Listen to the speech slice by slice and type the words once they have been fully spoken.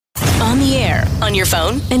on the air, on your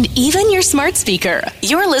phone, and even your smart speaker.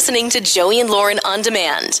 You're listening to Joey and Lauren On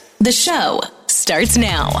Demand. The show starts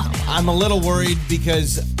now. I'm a little worried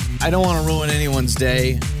because I don't want to ruin anyone's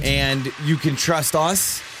day, and you can trust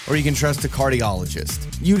us or you can trust a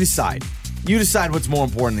cardiologist. You decide. You decide what's more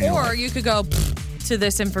important in your life. Or you could go to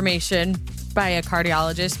this information by a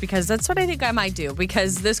cardiologist, because that's what I think I might do,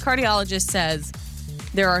 because this cardiologist says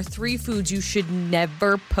there are 3 foods you should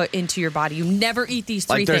never put into your body. You never eat these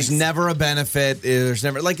 3 things. There's never a benefit. There's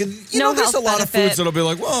never, there's a lot of foods that'll be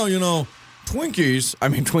like, well, Twinkies. I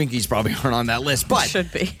mean, Twinkies probably aren't on that list, but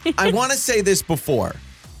should be. I want to say this before.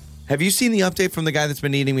 Have you seen the update from the guy that's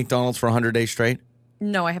been eating McDonald's for 100 days straight?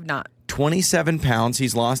 No, I have not. 27 pounds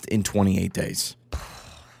he's lost in 28 days.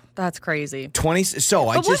 That's crazy. But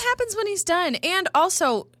what happens when he's done? And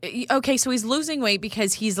also, okay, so he's losing weight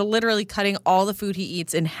because he's literally cutting all the food he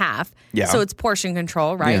eats in half. Yeah. So it's portion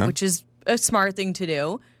control, right? Yeah. Which is a smart thing to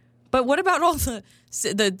do. But what about all the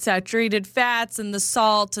saturated fats and the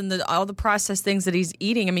salt and all the processed things that he's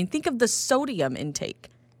eating? I mean, think of the sodium intake.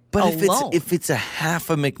 But if it's a half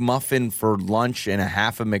a McMuffin for lunch and a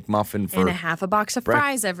half a McMuffin for... And a half a box of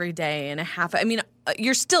fries every day and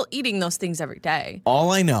you're still eating those things every day.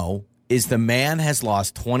 All I know is the man has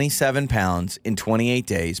lost 27 pounds in 28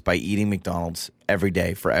 days by eating McDonald's every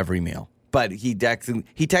day for every meal. But he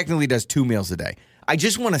technically does 2 meals a day. I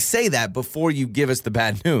just want to say that before you give us the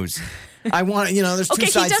bad news. I want there's 2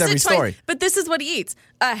 sides to every story. But this is what he eats.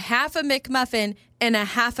 A half a McMuffin and a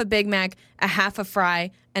half a Big Mac, a half a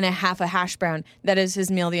fry, and a half a hash brown. That is his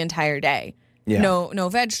meal the entire day. Yeah. No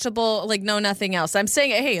vegetable, no nothing else. I'm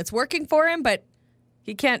saying, hey, it's working for him, but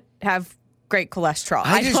he can't have great cholesterol.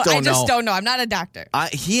 I just don't know. I'm not a doctor.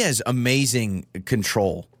 He has amazing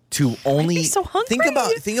control to only... I'd be so hungry.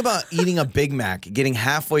 Think about eating a Big Mac, getting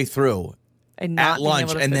halfway through and not at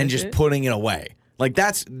lunch, and then just putting it away.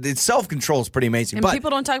 Self-control is pretty amazing. And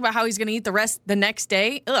people don't talk about how he's going to eat the rest the next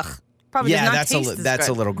day. Ugh. Probably does not taste that's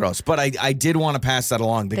a little gross. But I did want to pass that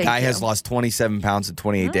along. The guy has lost 27 pounds in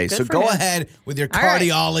 28 days. So go ahead with your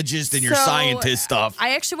cardiologist and your scientist stuff.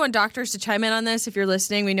 I actually want doctors to chime in on this. If you're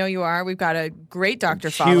listening, we know you are. We've got a great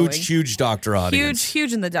doctor following. Huge doctor audience.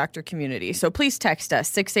 Huge in the doctor community. So please text us,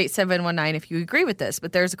 68719, if you agree with this.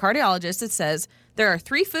 But there's a cardiologist that says there are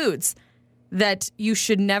 3 foods that you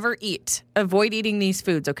should never eat. Avoid eating these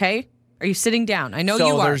foods, okay? Are you sitting down? I know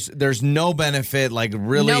you are. There's no benefit,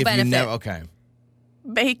 really, no if benefit. you never... Okay.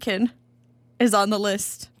 Bacon is on the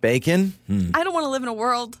list. Bacon? I don't want to live in a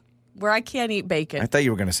world where I can't eat bacon. I thought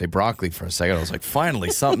you were going to say broccoli for a second. I was like,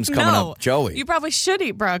 finally, something's coming up, Joey. You probably should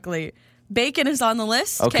eat broccoli. Bacon is on the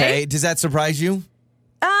list. Okay. Does that surprise you?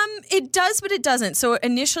 It does, but it doesn't. So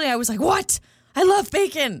initially I was like, what? I love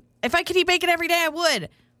bacon. If I could eat bacon every day, I would.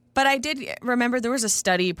 But I did remember there was a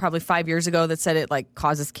study probably 5 years ago that said it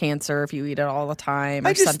causes cancer if you eat it all the time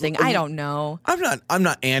or something. I don't know. I'm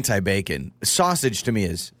not anti-bacon. Sausage to me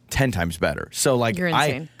is 10 times better. So you're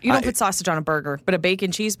insane. You don't put sausage on a burger, but a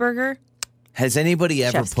bacon cheeseburger? Has anybody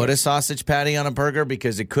ever put a sausage patty on a burger?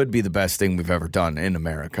 Because it could be the best thing we've ever done in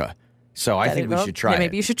America. So I think we should try it.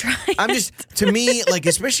 Maybe you should try it. To me,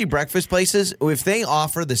 especially breakfast places, if they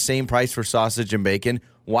offer the same price for sausage and bacon,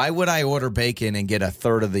 why would I order bacon and get a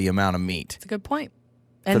third of the amount of meat? That's a good point.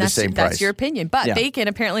 And that's your opinion. But bacon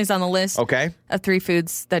apparently is on the list of 3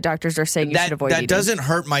 foods that doctors are saying you should avoid eating. That doesn't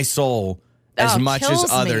hurt my soul as much as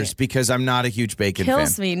others because I'm not a huge bacon fan.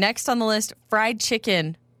 Kills me. Next on the list, fried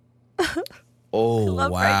chicken. Oh,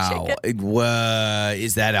 wow.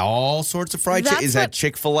 Is that all sorts of fried chicken? Is that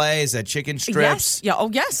Chick-fil-A? Is that chicken strips? Yes. Yeah. Oh,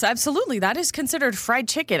 yes, absolutely. That is considered fried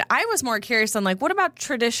chicken. I was more curious on what about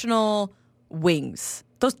traditional wings?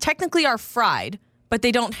 Those technically are fried, but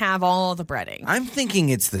they don't have all the breading. I'm thinking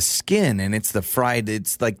it's the skin and it's the fried,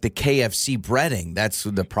 it's like the KFC breading. That's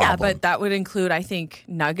the problem. Yeah, but that would include, I think,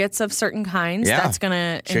 nuggets of certain kinds. Yeah. That's going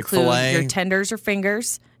to include your tenders or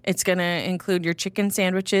fingers. It's going to include your chicken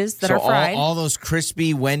sandwiches that are fried. All those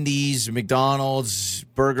crispy Wendy's, McDonald's,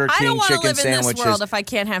 Burger King chicken sandwiches. I don't want to live in this world if I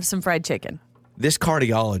can't have some fried chicken. This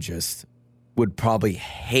cardiologist would probably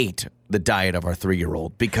hate the diet of our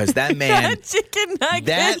 3-year-old because that man, chicken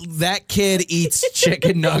nuggets. that kid eats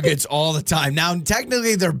chicken nuggets all the time. Now,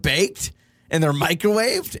 technically, they're baked and they're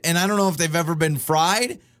microwaved, and I don't know if they've ever been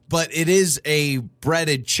fried, but it is a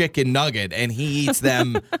breaded chicken nugget, and he eats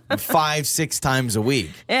them 5-6 times a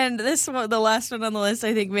week. And this one, the last one on the list,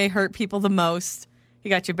 I think may hurt people the most. You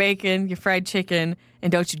got your bacon, your fried chicken,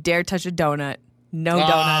 and don't you dare touch a donut. No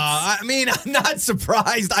donuts. I'm not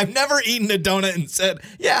surprised. I've never eaten a donut and said,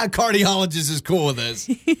 yeah, a cardiologist is cool with this.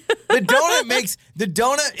 The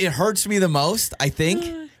donut, it hurts me the most, I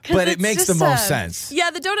think, but it makes the most sense.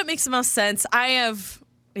 Yeah, the donut makes the most sense. I have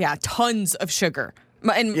tons of sugar.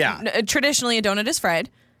 And traditionally, a donut is fried.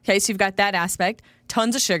 Okay, so you've got that aspect,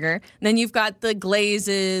 tons of sugar. Then you've got the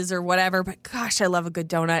glazes or whatever. But gosh, I love a good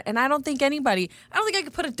donut. And I don't think I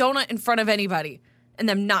could put a donut in front of anybody and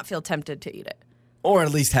them not feel tempted to eat it. Or at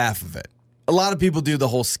least half of it. A lot of people do the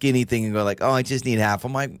whole skinny thing and go like, oh, I just need half.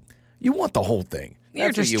 I'm like, you want the whole thing.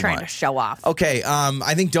 You're just trying to show off. Okay,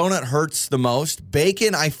 I think donut hurts the most.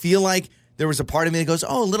 Bacon, I feel like there was a part of me that goes,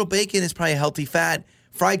 oh, a little bacon is probably a healthy fat.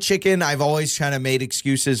 Fried chicken, I've always kind of made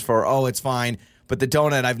excuses for, oh, it's fine. But the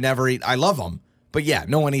donut, I've never eaten. I love them. But yeah,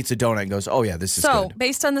 no one eats a donut and goes, oh, yeah, this is good. So,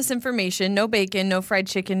 based on this information, no bacon, no fried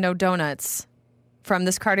chicken, no donuts from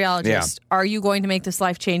this cardiologist. Are you going to make this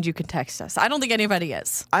life change? You can text us. I don't think anybody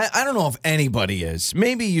is. I don't know if anybody is.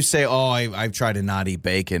 Maybe you say, oh, I've tried to not eat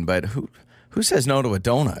bacon, but who says no to a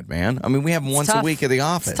donut, man? I mean, we have them once a week at the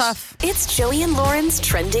office. It's tough. It's Joey and Lauren's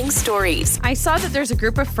Trending Stories. I saw that there's a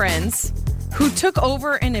group of friends who took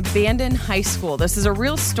over an abandoned high school. This is a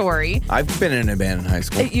real story. I've been in an abandoned high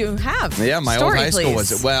school. You have? Yeah, my old high school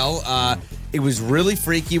was it. Well, it was really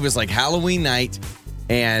freaky. It was like Halloween night,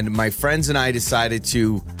 and my friends and I decided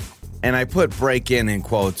to, and I put break in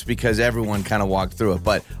quotes because everyone kind of walked through it,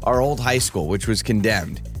 but our old high school, which was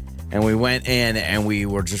condemned, and we went in and we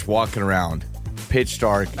were just walking around. Pitch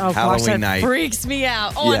dark, Halloween night. Freaks me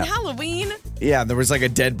out. Oh, on Halloween? Yeah, there was like a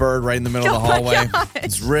dead bird right in the middle of the hallway.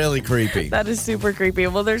 It's really creepy. That is super creepy.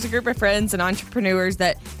 Well, there's a group of friends and entrepreneurs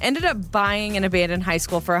that ended up buying an abandoned high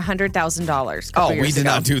school for $100,000. Oh, we did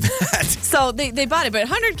not do that. So they bought it, but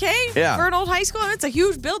 $100K for an old high school? It's a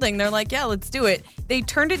huge building. They're like, yeah, let's do it. They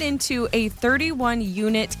turned it into a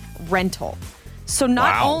 31-unit rental. So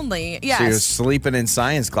not only, So you're sleeping in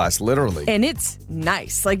science class, literally. And it's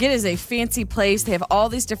nice. Like, it is a fancy place. They have all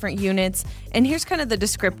these different units. And here's kind of the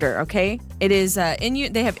descriptor, okay? It is,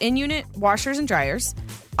 they have in-unit washers and dryers.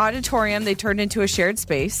 Auditorium, they turned into a shared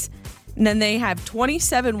space. And then they have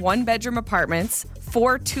 27 one-bedroom apartments,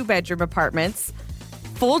 4 two-bedroom apartments,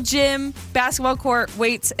 full gym, basketball court,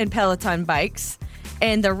 weights, and Peloton bikes.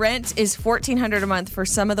 And the rent is $1,400 a month for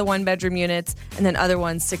some of the one-bedroom units, and then other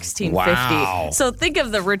ones $1,650. Wow. So think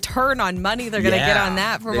of the return on money they're going to get on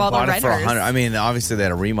that from all the renters. I mean, obviously they had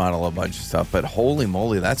to remodel a bunch of stuff, but holy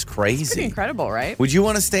moly, that's crazy. It's pretty incredible, right? Would you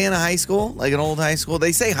want to stay in a high school, like an old high school?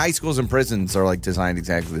 They say high schools and prisons are like designed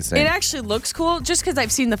exactly the same. It actually looks cool. Just because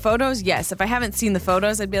I've seen the photos, yes. If I haven't seen the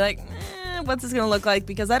photos, I'd be like, what's this going to look like?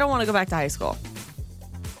 Because I don't want to go back to high school.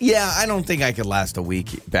 Yeah, I don't think I could last a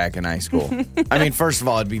week back in high school. I mean, first of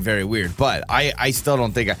all, it'd be very weird, but I still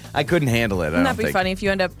don't think I couldn't handle it. Wouldn't that be funny if you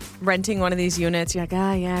end up renting one of these units? You're like,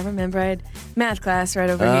 yeah, I remember I had math class right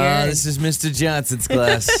over here. This is Mr. Johnson's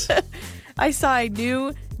class. I saw a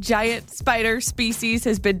new giant spider species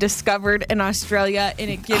has been discovered in Australia, and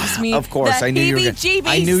it gives me of course, the I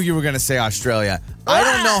knew you were going to say Australia. I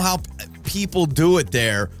don't know how people do it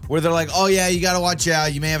there, where they're like, oh yeah, you got to watch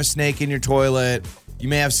out. You may have a snake in your toilet. You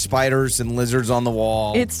may have spiders and lizards on the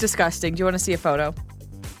wall. It's disgusting. Do you want to see a photo?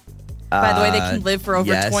 By the way, they can live for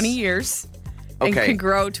over 20 years and can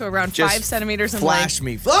grow to around 5 centimeters in length. Flash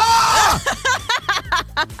me. Ah!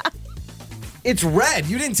 It's red.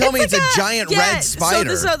 You didn't tell me it's a giant red spider. So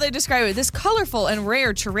this is how they describe it. This colorful and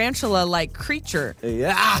rare tarantula-like creature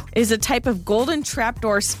is a type of golden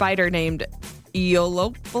trapdoor spider named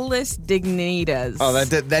Eolophilus dignitas. Oh,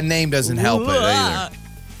 that name doesn't help it either.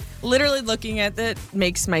 Literally looking at it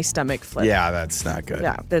makes my stomach flip. Yeah, that's not good.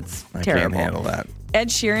 Yeah, that's terrible. I can't handle that. Ed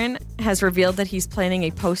Sheeran has revealed that he's planning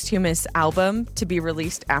a posthumous album to be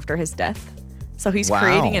released after his death. So he's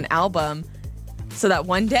creating an album so that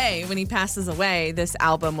one day when he passes away, this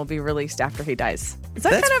album will be released after he dies. Is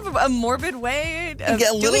that kind of a morbid way of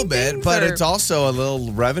a little bit, things, but it's also a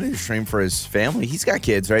little revenue stream for his family. He's got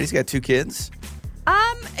kids, right? He's got 2 kids.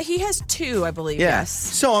 He has 2, I believe. Yeah. Yes.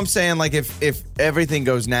 So I'm saying, like, if everything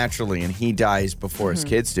goes naturally and he dies before his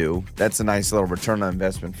kids do, that's a nice little return on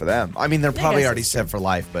investment for them. I mean, they're probably already set for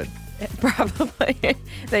life, but probably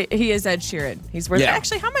he is Ed Sheeran. He's worth. Yeah.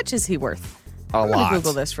 Actually, how much is he worth? I'm gonna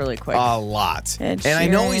Google this really quick. A lot. And I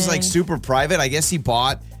know he's like super private. I guess he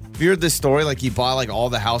bought. Have you heard this story? Like, he bought like all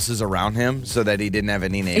the houses around him so that he didn't have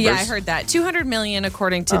any neighbors. Yeah, I heard that. $200 million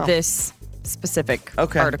according to this specific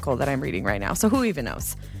article that I'm reading right now. So who even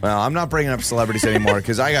knows? Well, I'm not bringing up celebrities anymore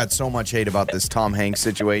because I got so much hate about this Tom Hanks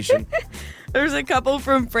situation. There's a couple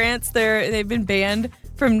from France. They've been banned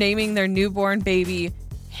from naming their newborn baby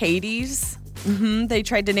Hades. They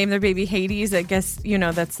tried to name their baby Hades. I guess,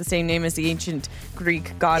 that's the same name as the ancient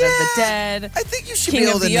Greek god of the dead. I think you should be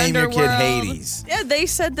able to name your kid Hades. Yeah, they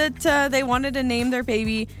said that they wanted to name their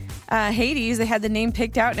baby Hades. They had the name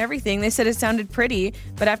picked out and everything. They said it sounded pretty,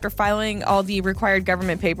 but after filing all the required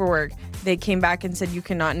government paperwork, they came back and said you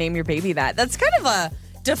cannot name your baby that. That's kind of a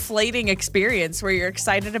deflating experience where you're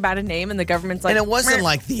excited about a name and the government's like... And it wasn't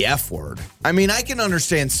like the F word. I mean, I can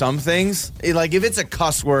understand some things. Like, if it's a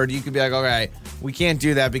cuss word, you could be like, okay, we can't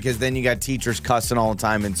do that because then you got teachers cussing all the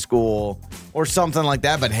time in school or something like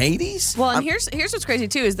that. But Hades? Well, and here's what's crazy,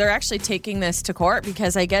 too, is they're actually taking this to court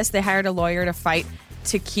because I guess they hired a lawyer to fight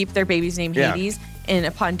to keep their baby's name Hades. And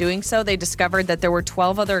upon doing so, they discovered that there were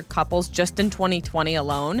 12 other couples just in 2020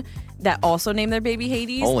 alone that also named their baby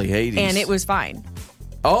Hades. Holy Hades. And it was fine.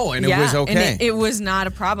 Oh, and it was okay. And it was not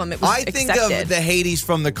a problem. It was I think accepted. of the Hades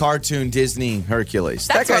from the cartoon Disney Hercules.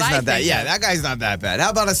 That's that guy's what I not that. think Yeah, of. that guy's not that bad.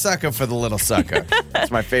 How about a sucker for the little sucker?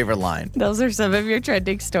 That's my favorite line. Those are some of your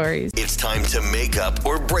trending stories. It's time to make up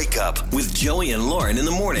or break up with Joey and Lauren in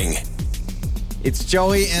the morning. It's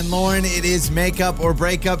Joey and Lauren. It is Makeup or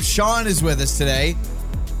Breakup. Sean is with us today.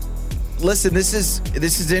 Listen, this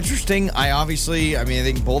is interesting. I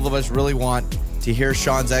think both of us really want to hear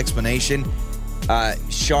Sean's explanation.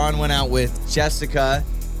 Sean went out with Jessica,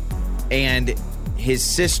 and his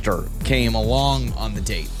sister came along on the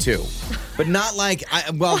date too, but not like I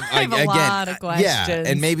have a lot of questions. Yeah,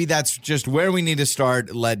 and maybe that's just where we need to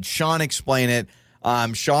start. Let Sean explain it.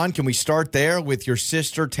 Sean, can we start there with your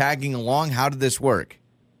sister tagging along? How did this work?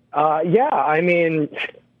 Yeah, I mean,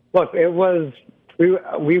 look, it was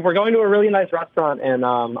we were going to a really nice restaurant, and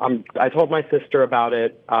I told my sister about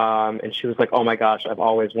it, and she was like, "Oh my gosh, I've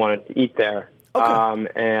always wanted to eat there." Okay.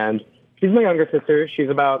 And she's my younger sister. She's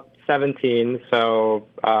about 17, so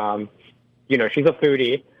she's a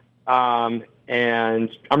foodie, and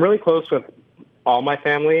I'm really close with all my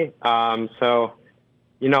family. So,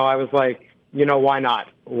 I was like, why not?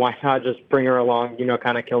 Why not just bring her along?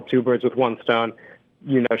 Kind of kill two birds with one stone.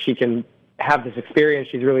 She can have this experience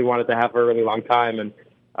she's really wanted to have for a really long time, and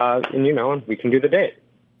we can do the date.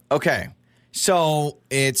 Okay. So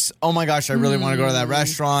it's, oh my gosh, I really want to go to that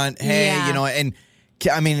restaurant. Hey, and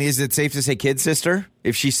I mean, is it safe to say kid sister?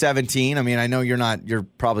 If she's 17, I mean, I know you're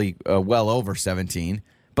probably well over 17,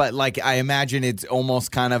 but like, I imagine it's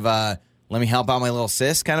almost kind of a, let me help out my little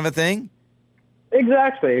sis kind of a thing.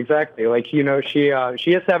 Exactly. Like, she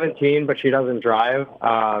is 17, but she doesn't drive.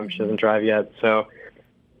 She doesn't drive yet. So,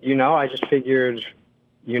 I just figured,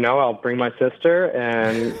 I'll bring my sister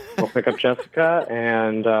and we'll pick up Jessica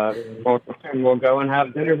and we'll go and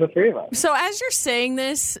have dinner, the three of us. So as you're saying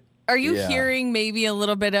this, are you hearing maybe a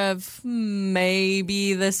little bit of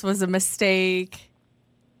maybe this was a mistake?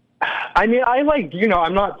 I mean, I'm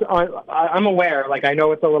aware, like, I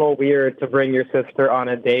know it's a little weird to bring your sister on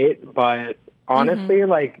a date, but honestly,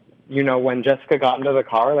 when Jessica got into the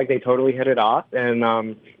car, like, they totally hit it off,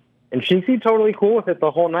 and she seemed totally cool with it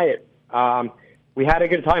the whole night. We had a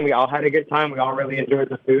good time. We all had a good time. We all really enjoyed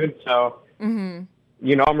the food. So, I'm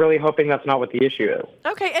really hoping that's not what the issue is.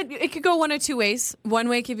 Okay. It could go one of two ways. One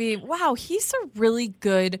way could be, wow, he's a really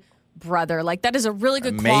good brother. Like, that is a really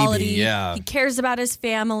good quality. Yeah. He cares about his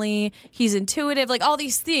family. He's intuitive, like all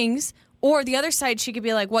these things. Or the other side, she could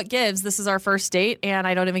be like, what gives? This is our first date, and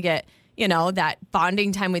I don't even get that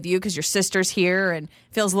bonding time with you because your sister's here and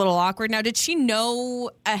feels a little awkward. Now, did she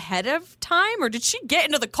know ahead of time, or did she get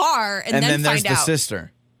into the car and then there's find out? The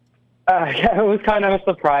sister. Yeah, it was kind of a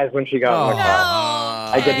surprise when she got in the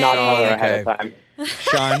car. I did not tell her ahead of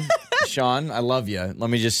time. Sean, I love you.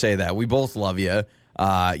 Let me just say that. We both love you.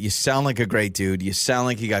 You sound like a great dude. You sound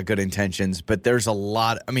like you got good intentions, but there's a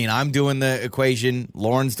lot. I mean, I'm doing the equation.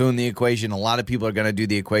 Lauren's doing the equation. A lot of people are going to do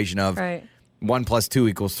the equation of 1 +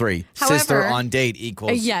 2 = 3. However, sister on date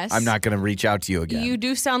equals, yes. I'm not going to reach out to you again. You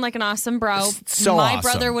do sound like an awesome bro. So my awesome.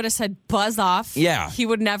 brother would have said buzz off. Yeah. He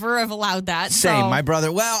would never have allowed that. Same. So. My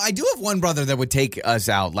brother, well, I do have one brother that would take us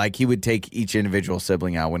out. Like, he would take each individual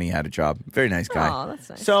sibling out when he had a job. Very nice guy. Oh,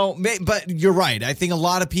 that's nice. So, but you're right. I think a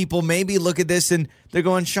lot of people maybe look at this and they're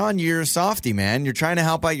going, Sean, you're a softie, man. You're trying to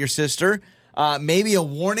help out your sister. Maybe a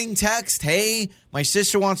warning text. Hey, my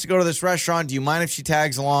sister wants to go to this restaurant. Do you mind if she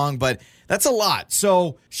tags along? But that's a lot.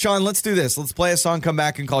 So, Sean, let's do this. Let's play a song, come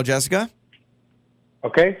back, and call Jessica.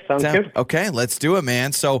 Okay, sounds good. Okay, let's do it,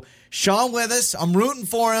 man. So, Sean with us. I'm rooting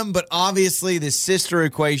for him, but obviously this sister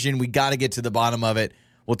equation, we got to get to the bottom of it.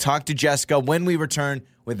 We'll talk to Jessica when we return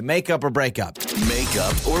with Makeup or Breakup.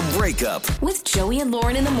 Makeup or Breakup. With Joey and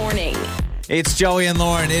Lauren in the morning. It's Joey and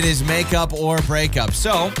Lauren. It is Makeup or Breakup.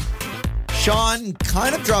 So, Sean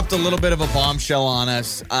kind of dropped a little bit of a bombshell on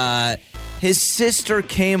us. His sister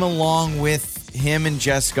came along with him and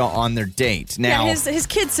Jessica on their date. Now, his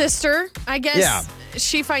kid sister, I guess. Yeah.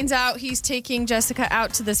 She finds out he's taking Jessica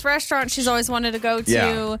out to this restaurant she's always wanted to go to.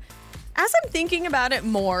 Yeah. As I'm thinking about it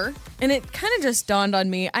more, and it kind of just dawned on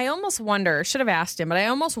me, I almost wonder, should have asked him, but I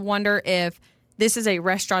almost wonder if this is a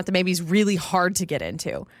restaurant that maybe is really hard to get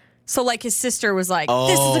into. So like his sister was like,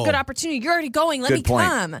 this is a good opportunity. You're already going. Let me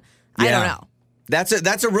come. I don't know.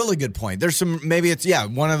 That's a really good point. There's some, maybe it's,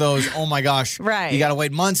 one of those, oh my gosh, right. You got to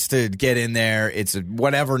wait months to get in there. It's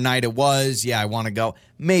whatever night it was. Yeah, I want to go.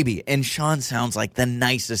 Maybe. And Sean sounds like the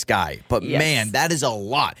nicest guy. But man, that is a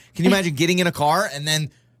lot. Can you imagine getting in a car and then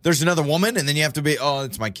there's another woman and then you have to be, oh,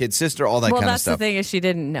 it's my kid's sister, all that kind of stuff. Well, that's the thing is she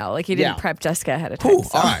didn't know. Like he didn't prep Jessica ahead of time.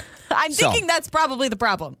 All right. I'm thinking that's probably the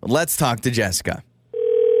problem. Let's talk to Jessica.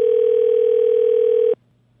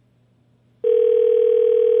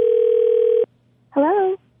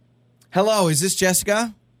 Hello. Hello, is this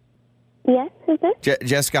Jessica? Yes, who's this?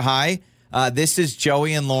 Jessica, hi. This is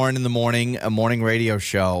Joey and Lauren in the morning, a morning radio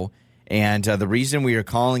show. And the reason we are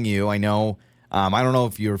calling you, I know, I don't know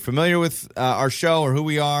if you're familiar with our show or who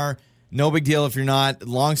we are. No big deal if you're not.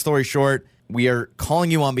 Long story short, we are calling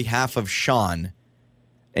you on behalf of Sean,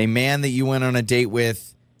 a man that you went on a date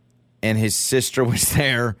with, and his sister was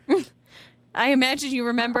there. I imagine you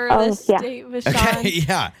remember this date with Sean. Okay,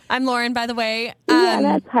 yeah. I'm Lauren, by the way. Yeah,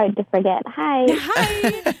 that's hard to forget. Hi.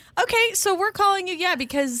 Hi. Okay, so we're calling you,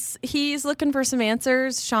 because he's looking for some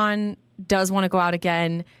answers. Sean does want to go out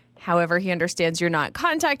again. However, he understands you're not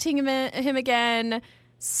contacting him again.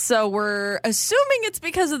 So we're assuming it's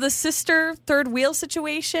because of the sister third wheel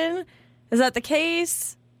situation. Is that the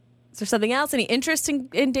case? Is there something else? Any interest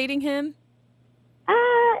in dating him?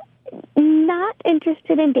 Not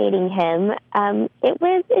interested in dating him. It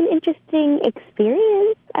was an interesting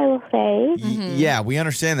experience, I will say. Yeah, we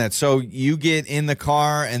understand that. So you get in the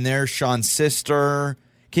car and there's Sean's sister.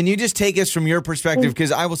 Can you just take us from your perspective?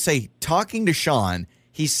 Because I will say, talking to Sean,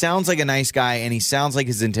 he sounds like a nice guy and he sounds like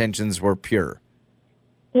his intentions were pure.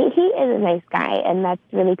 He is a nice guy, and that's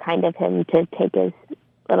really kind of him to take his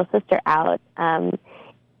little sister out.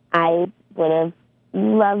 I would have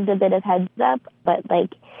loved a bit of heads up, but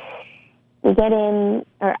we get in,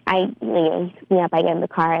 or I get in the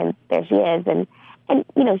car, and there she is, and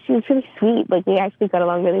she was really sweet. We actually got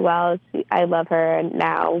along really well. I love her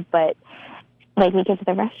now, but we get to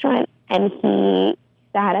the restaurant, and he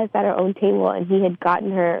sat us at our own table, and he had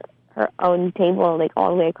gotten her own table, all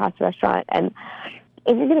the way across the restaurant. And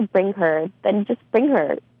if you're gonna bring her, then just bring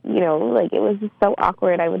her. It was just so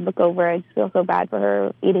awkward. I would look over, I'd feel so bad for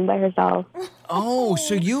her eating by herself. Oh,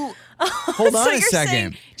 so you hold on a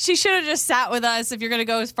second. She should have just sat with us if you're going to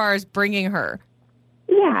go as far as bringing her.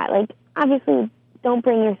 Yeah, obviously don't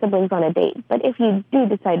bring your siblings on a date. But if you do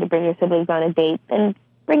decide to bring your siblings on a date, then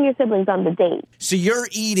bring your siblings on the date. So you're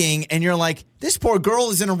eating and you're like, this poor girl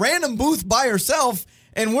is in a random booth by herself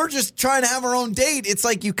and we're just trying to have our own date. It's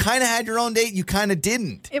like you kind of had your own date, you kind of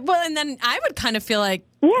didn't. And then I would kind of feel like,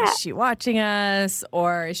 is she watching us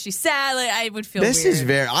or is she sad? I would feel This weird.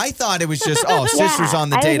 is I thought it was just, sister's on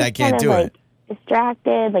the date, I can't do it.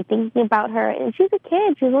 Distracted, thinking about her. And she's a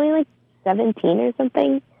kid. She was only 17 or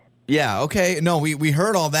something. Yeah, okay. No, we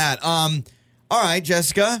heard all that. All right,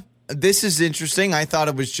 Jessica, this is interesting. I thought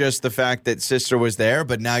it was just the fact that sister was there,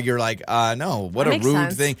 but now you're like, no, what a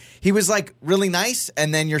rude thing. He was really nice,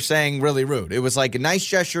 and then you're saying really rude. It was a nice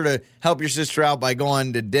gesture to help your sister out by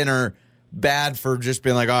going to dinner, bad for just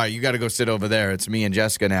being all right, you got to go sit over there. It's me and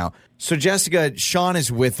Jessica now. So, Jessica, Sean is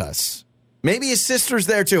with us. Maybe his sister's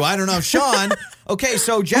there, too. I don't know. Sean, okay,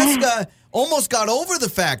 so Jessica almost got over the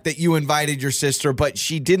fact that you invited your sister, but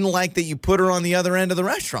she didn't like that you put her on the other end of the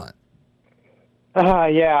restaurant.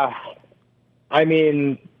 Yeah. I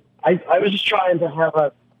mean, I was just trying to have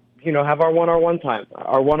our one-on-one time.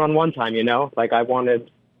 I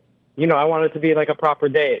wanted, I wanted to be a proper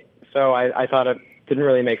date. So I thought it didn't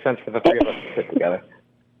really make sense for the three of us to sit together.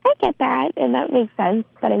 I get that, and that makes sense.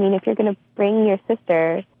 But I mean, if you're going to bring your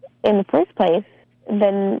sister in the first place,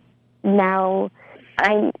 then now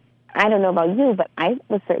I don't know about you, but I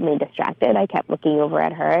was certainly distracted. I kept looking over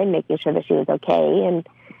at her and making sure that she was okay, and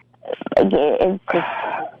it's just...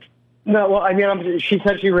 No, well, I mean, she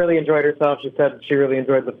said she really enjoyed herself. She said she really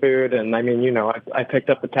enjoyed the food, and I mean, I picked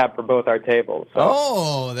up the tab for both our tables.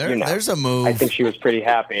 So, there's a move. I think she was pretty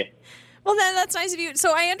happy. Well, that's nice of you.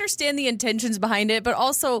 So I understand the intentions behind it, but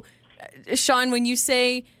also, Sean, when you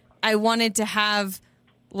say I wanted to have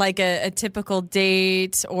a typical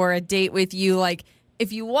date or a date with you,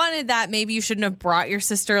 if you wanted that, maybe you shouldn't have brought your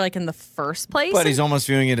sister in the first place. But he's almost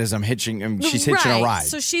viewing it as she's hitching a ride.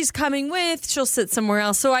 So she's coming with, she'll sit somewhere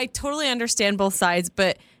else. So I totally understand both sides,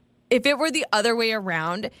 but if it were the other way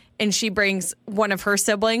around and she brings one of her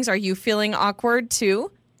siblings, are you feeling awkward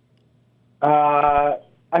too?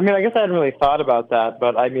 I mean, I guess I hadn't really thought about that,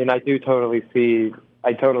 but I mean, I totally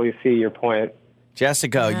see your point.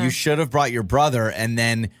 Jessica, you should have brought your brother, and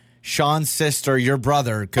then Sean's sister, your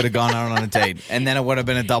brother, could have gone out on a date, and then it would have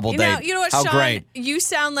been a double date. You know what, How Sean? great. You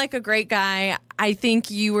sound like a great guy. I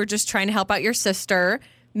think you were just trying to help out your sister.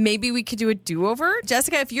 Maybe we could do a do-over.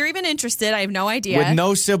 Jessica, if you're even interested, I have no idea. With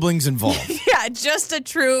no siblings involved. Yeah, just a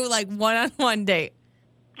true, one-on-one date.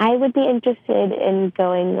 I would be interested in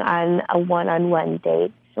going on a one-on-one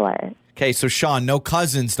date, sure. Okay, so Sean, no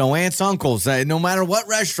cousins, no aunts, uncles, no matter what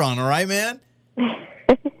restaurant, all right, man?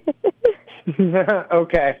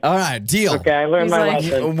 Okay. All right, deal. Okay, I learned He's my like-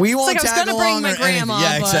 lesson. We won't It's like, I tag was gonna bring along my or grandma,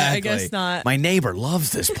 anything. Yeah, but exactly. I guess not. My neighbor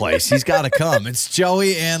loves this place. He's got to come. It's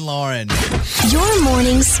Joey and Lauren. Your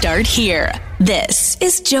mornings start here. This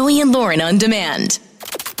is Joey and Lauren on demand.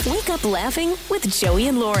 Wake up laughing with Joey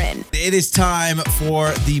and Lauren. It is time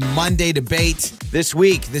for the Monday debate. This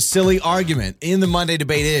week, the silly argument in the Monday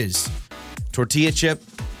debate is tortilla chip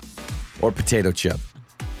or potato chip.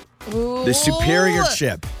 The superior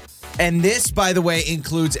chip. And this, by the way,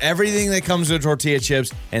 includes everything that comes with tortilla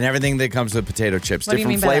chips and everything that comes with potato chips. What do you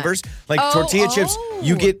Different mean by that? flavors. Like tortilla chips,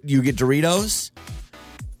 you get Doritos,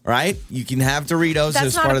 right? You can have Doritos That's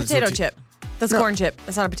as not part a of the potato tortilla. chip. That's corn chip.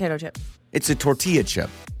 That's not a potato chip. It's a tortilla chip.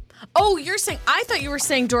 Oh, you're saying, I thought you were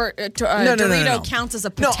saying No. Dorito counts as a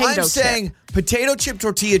potato chip. No, I'm saying potato chip,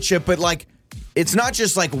 tortilla chip, but it's not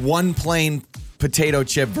just like one plain potato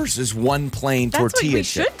chip versus one plain That's tortilla what we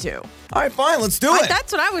chip. should do. All right, fine, let's do it.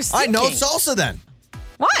 That's what I was All right, thinking. no salsa then.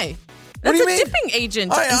 Why? What That's do you a mean? dipping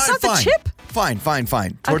agent. All right, It's all not right, the chip. Fine.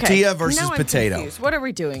 Tortilla Okay, versus now I'm potato. confused. What are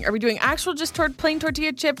we doing? Are we doing actual just plain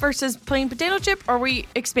tortilla chip versus plain potato chip? Or are we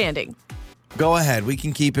expanding? Go ahead. We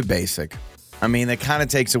can keep it basic. I mean, that kind of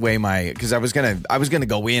takes away because I was gonna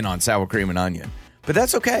go in on sour cream and onion, but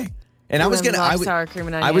that's okay. And I was love sour cream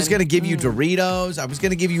and I was onion. gonna give you Doritos. I was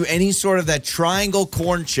gonna give you any sort of that triangle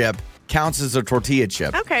corn chip counts as a tortilla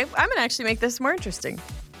chip. Okay, I'm going to actually make this more interesting.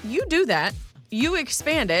 You do that. You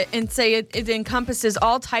expand it and say it encompasses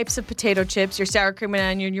all types of potato chips, your sour cream and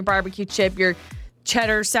onion, your barbecue chip, your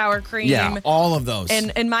cheddar sour cream. Yeah, all of those.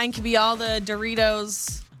 And mine could be all the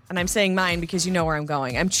Doritos. And I'm saying mine because you know where I'm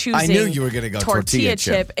going. I'm choosing I knew you were going to go tortilla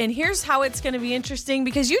chip. And here's how it's going to be interesting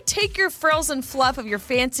because you take your frills and fluff of your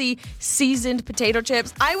fancy seasoned potato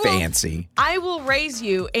chips. I will raise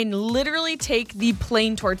you and literally take the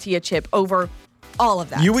plain tortilla chip over all of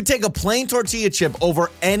that. You would take a plain tortilla chip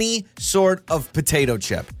over any sort of potato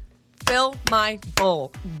chip. Fill my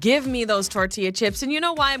bowl. Give me those tortilla chips. And you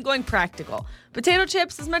know why I'm going practical. Potato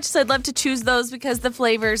chips, as much as I'd love to choose those because the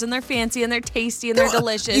flavors and they're fancy and they're tasty and they're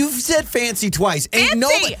delicious. You've said fancy twice.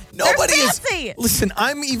 Fancy! Nobody They're is. fancy! Listen,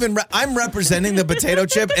 I'm representing the potato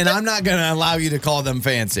chip, and I'm not going to allow you to call them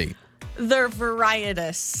fancy. They're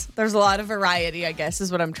varietous. There's a lot of variety, I guess,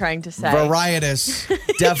 is what I'm trying to say. Varietous.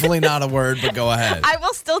 Definitely not a word, but go ahead. I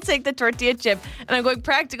will still take the tortilla chip, and I'm going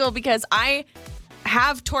practical because I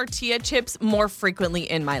have tortilla chips more frequently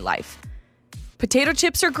in my life. Potato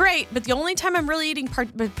chips are great, but the only time I'm really eating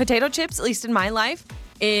potato chips, at least in my life,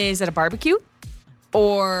 is at a barbecue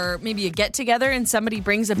or maybe a get-together and somebody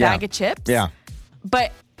brings a bag of chips. Yeah.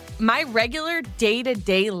 But my regular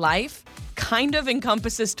day-to-day life kind of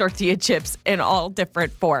encompasses tortilla chips in all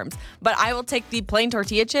different forms. But I will take the plain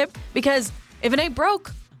tortilla chip because if it ain't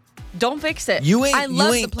broke, don't fix it. You I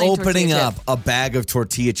love ain't the plain opening tortilla up chip. a bag of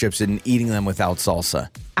tortilla chips and eating them without salsa.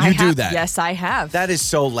 I You do have- that. Yes, I have. That is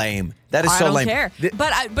so lame. That is I so don't lame. care.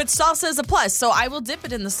 But salsa is a plus, so I will dip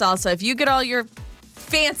it in the salsa. If you get all your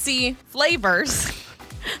fancy flavors,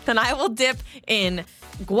 then I will dip in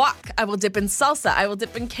guac. I will dip in salsa. I will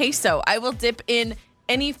dip in queso. I will dip in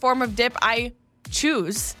any form of dip I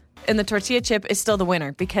choose. And the tortilla chip is still the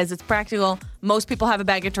winner because it's practical. Most people have a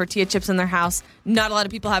bag of tortilla chips in their house. Not a lot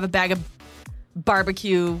of people have a bag of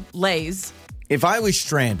barbecue Lay's. If I was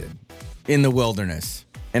stranded in the wilderness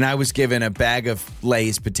and I was given a bag of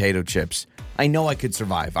Lay's potato chips, I know I could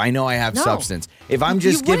survive. I know I have No. substance. If I'm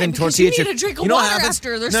just You given wouldn't, because tortilla you chips, need a drink of you know what water happens?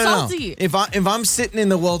 after. They're No. salty. If I'm sitting in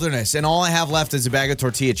the wilderness and all I have left is a bag of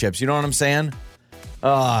tortilla chips, you know what I'm saying?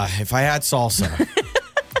 If I had salsa.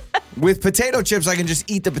 With potato chips, I can just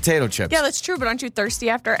eat the potato chips. Yeah, that's true, but aren't you thirsty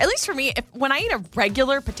after? At least for me, when I eat a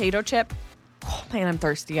regular potato chip, oh man, I'm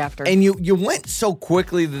thirsty after. And you went so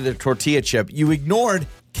quickly to the tortilla chip, you ignored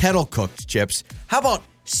kettle cooked chips. How about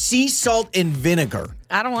sea salt and vinegar?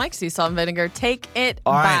 I don't like sea salt and vinegar. Take it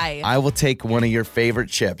All by. right, I will take one of your favorite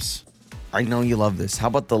chips. I know you love this. How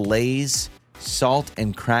about the Lay's salt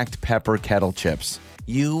and cracked pepper kettle chips?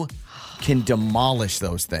 You can demolish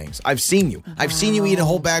those things. I've seen you. I've seen you eat a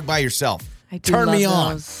whole bag by yourself. I do Turn love me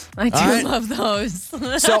on. those. I do All right? love those.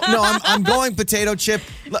 So, no, I'm going potato chip.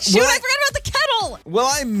 Shoot, I forgot about the kettle. Will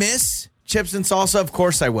I miss chips and salsa? Of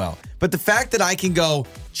course I will. But the fact that I can go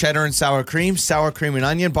cheddar and sour cream and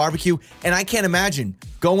onion, barbecue. And I can't imagine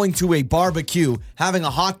going to a barbecue, having a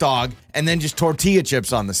hot dog, and then just tortilla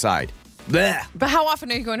chips on the side. Blech. But how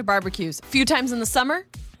often are you going to barbecues? A few times in the summer?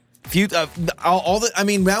 Now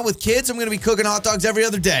with kids, I'm going to be cooking hot dogs every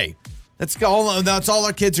other day. That's all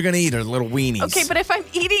our kids are going to eat are little weenies. Okay, but if I'm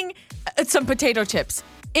eating some potato chips,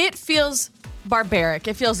 it feels barbaric.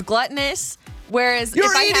 It feels gluttonous. Whereas You're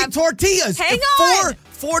if I eating have tortillas. Hang on.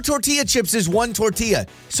 Four tortilla chips is one tortilla.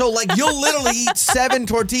 So, you'll literally eat 7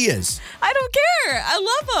 tortillas. I don't care.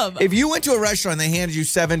 I love them. If you went to a restaurant and they handed you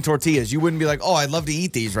 7 tortillas, you wouldn't be like, oh, I'd love to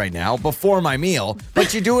eat these right now before my meal.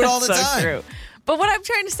 But you do it all the time. True. But what I'm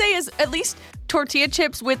trying to say is at least tortilla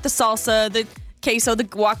chips with the salsa, the queso, the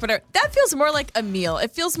guac, whatever, that feels more like a meal.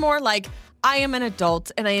 It feels more like I am an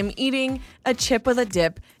adult and I am eating a chip with a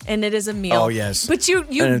dip and it is a meal. Oh, yes. But you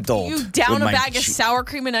down a bag of of sour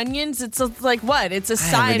cream and onions. It's like what? It's a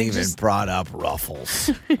side. I haven't even brought up Ruffles.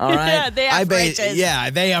 All right. Yeah, they have ridges. Yeah,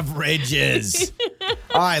 they have ridges.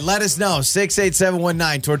 All right, let us know.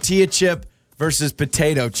 68719, tortilla chip versus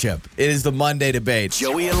potato chip. It is the Monday debate.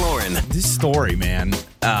 Joey and Lauren. This story, man,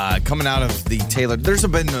 coming out of the Taylor. There's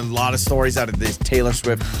been a lot of stories out of this Taylor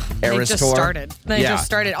Swift Eras They just tour. started. They just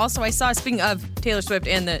started. Also, I saw, speaking of Taylor Swift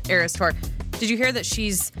and the Eras tour, did you hear that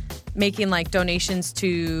she's making donations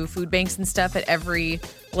to food banks and stuff at every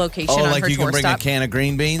location on her tour stop? Oh, you can bring a can of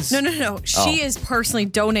green beans? No. She is personally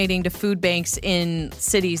donating to food banks in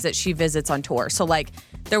cities that she visits on tour. So,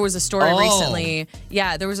 there was a story recently.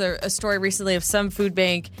 Yeah, there was a story recently of some food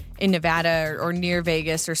bank in Nevada or near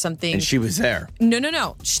Vegas or something. And she was there.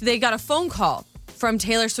 No. They got a phone call from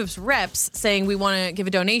Taylor Swift's reps saying we want to give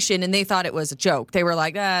a donation, and they thought it was a joke. They were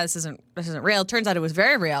like, this isn't real. Turns out it was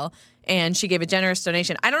very real. And she gave a generous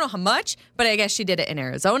donation. I don't know how much, but I guess she did it in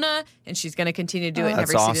Arizona, and she's going to continue to do it in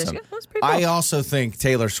every city. Awesome. That's pretty cool. I also think,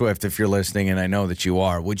 Taylor Swift, if you're listening, and I know that you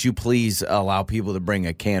are, would you please allow people to bring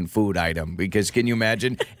a canned food item? Because can you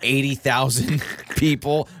imagine 80,000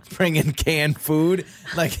 people bringing canned food?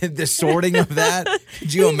 The sorting of that?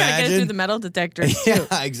 Could you imagine? Gotta do the metal detectors, too.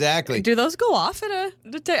 Yeah, exactly. Do those go off at a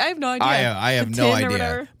detector? I have no idea. I have no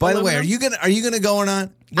idea. By the way, are you gonna go or not?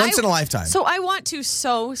 Once in a lifetime. So I want to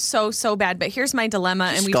so bad, but here's my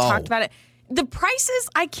dilemma, and we've talked about it. The prices,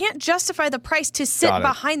 I can't justify the price to sit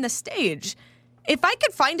behind the stage. If I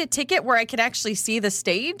could find a ticket where I could actually see the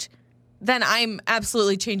stage, then I'm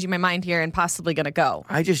absolutely changing my mind here and possibly going to go.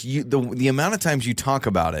 The amount of times you talk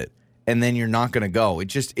about it and then you're not going to go,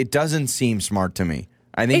 it doesn't seem smart to me.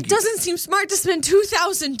 I think it doesn't seem smart to spend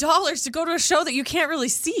 $2,000 to go to a show that you can't really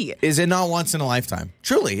see. Is it not once in a lifetime?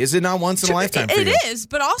 Truly, is it not once in a lifetime for you? It is,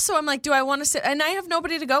 but also I'm like, do I want to sit? And I have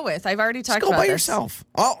nobody to go with. I've already talked about this. Go by yourself.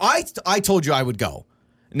 Oh, I told you I would go.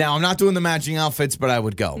 Now, I'm not doing the matching outfits, but I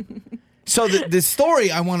would go. So the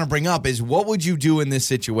story I want to bring up is, what would you do in this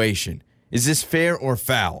situation? Is this fair or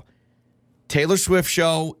foul? Taylor Swift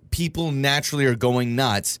show, people naturally are going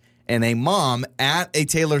nuts, and a mom at a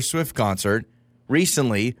Taylor Swift concert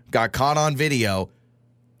recently got caught on video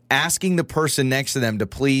asking the person next to them to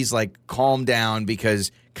please calm down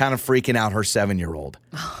because kind of freaking out her 7-year-old.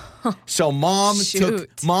 So mom took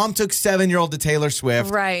 7-year-old to Taylor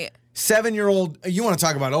Swift. Right. 7-year-old, you want to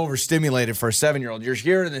talk about overstimulated for a 7-year-old. You're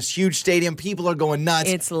here in this huge stadium, people are going nuts.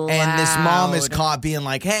 It's loud. And this mom is caught being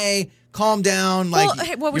like, hey, calm down.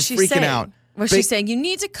 What was you're she freaking saying? out. Was she saying, you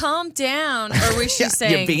need to calm down? Or was she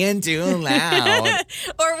saying... You're being too loud.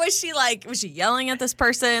 Or was she yelling at this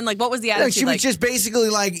person? What was the attitude? She was just basically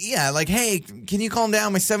hey, can you calm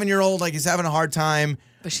down? My 7-year-old is having a hard time.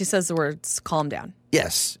 But she says the words, calm down.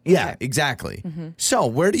 Yes. Yeah, okay. Exactly. Mm-hmm. So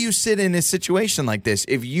where do you sit in a situation like this?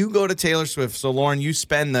 If you go to Taylor Swift, so Lauren, you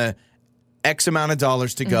spend the X amount of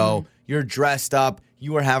dollars to go, you're dressed up,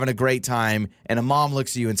 you are having a great time, and a mom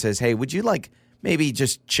looks at you and says, hey, would you maybe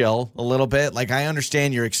just chill a little bit? I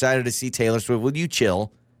understand you're excited to see Taylor Swift. Would you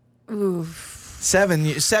chill? Oof.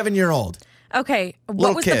 7-year-old. Okay.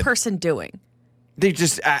 What was the person doing? They're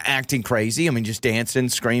just acting crazy. I mean, just dancing,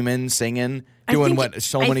 screaming, singing, doing what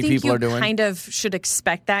so many people are doing. I think you kind of should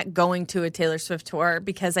expect that going to a Taylor Swift tour,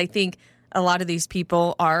 because I think a lot of these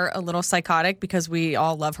people are a little psychotic because we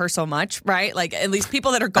all love her so much, right? At least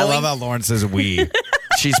people that are going. I love how Lauren says we.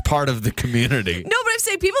 She's part of the community. No, but I'm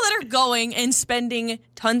saying people that are going and spending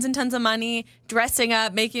tons and tons of money, dressing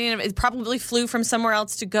up, making it probably flew from somewhere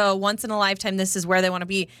else to go. Once in a lifetime, this is where they want to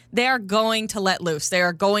be. They are going to let loose. They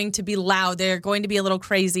are going to be loud. They are going to be a little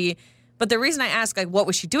crazy. But the reason I ask, what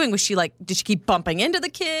was she doing? Was she did she keep bumping into the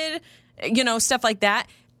kid? Stuff like that.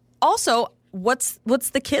 Also, what's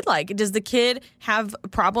the kid like? Does the kid have a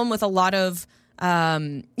problem with a lot of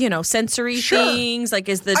sensory Sure. things? Like,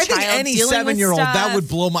 is the I child think any dealing with 7-year-old, stuff? that would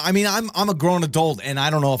blow my... I mean, I'm a grown adult, and I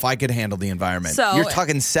don't know if I could handle the environment. So, You're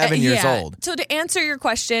talking 7 years yeah. old. So to answer your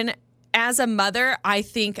question, as a mother, I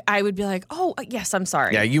think I would be like, oh, yes, I'm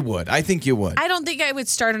sorry. Yeah, you would. I think you would. I don't think I would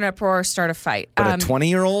start an uproar or start a fight. But a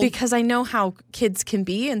 20-year-old? Because I know how kids can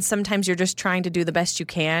be, and sometimes you're just trying to do the best you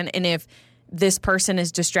can. And if this person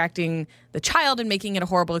is distracting the child and making it a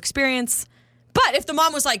horrible experience. But if the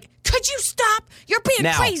mom was like, could you stop? You're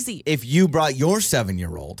being crazy. If you brought your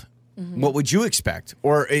 7-year-old, what would you expect?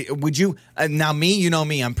 Or would you, now me, you know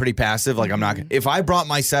me, I'm pretty passive. Like I'm not, if I brought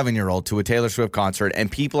my 7-year-old to a Taylor Swift concert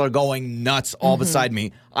and people are going nuts all beside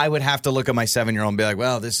me, I would have to look at my 7-year-old and be like,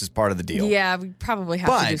 well, this is part of the deal. Yeah, we probably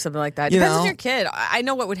have to do something like that. Depends on your kid. I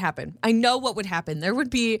know what would happen. There would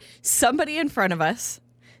be somebody in front of us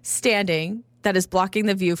standing that is blocking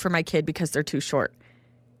the view for my kid because they're too short.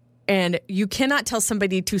 And you cannot tell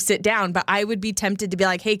somebody to sit down, but I would be tempted to be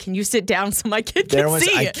like, hey, can you sit down so my kid can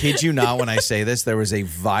see? I kid you not when I say this, there was a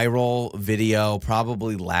viral video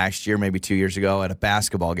probably last year, maybe 2 years ago at a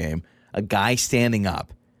basketball game, a guy standing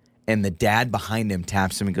up and the dad behind him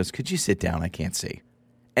taps him and goes, could you sit down? I can't see.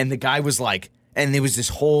 And the guy was like, and there was this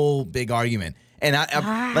whole big argument. And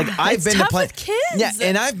I've been to play with kids. Yeah,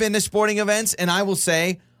 and I've been to sporting events, and I will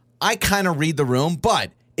say I kind of read the room,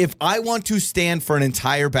 but if I want to stand for an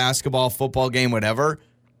entire basketball, football game, whatever,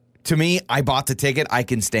 to me, I bought the ticket, I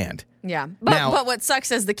can stand. Yeah. But what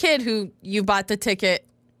sucks is the kid who you bought the ticket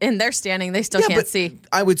and they're standing, they still can't see.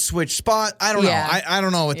 I would switch spot. I don't know. I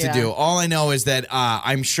don't know what to do. All I know is that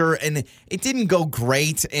I'm sure, and it didn't go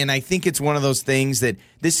great, and I think it's one of those things that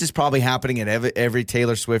this is probably happening at every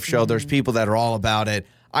Taylor Swift show. There's people that are all about it.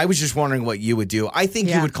 I was just wondering what you would do. I think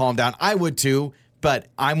you would calm down. I would too. But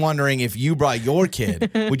I'm wondering if you brought your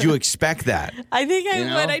kid, would you expect that? I think I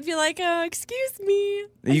would. I'd be like, excuse me.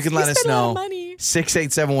 You can let us know.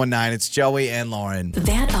 68719. It's Joey and Lauren.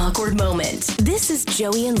 That awkward moment. This is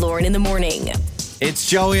Joey and Lauren in the morning. It's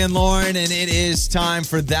Joey and Lauren, and it is time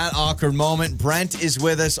for That Awkward Moment. Brent is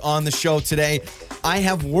with us on the show today. I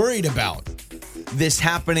have worried about this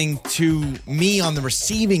happening to me on the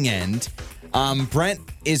receiving end. Brent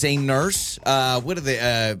is a nurse. What are they?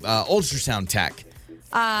 Ultrasound tech.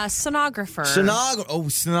 Sonographer.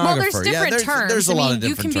 Sonographer. Well, there's different terms. There's a lot of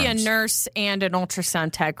different terms. You can terms. be a nurse and an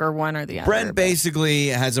ultrasound tech or one or the other. Brent basically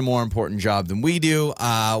has a more important job than we do.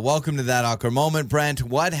 Welcome to That Awkward Moment, Brent.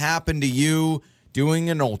 What happened to you doing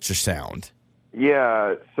an ultrasound?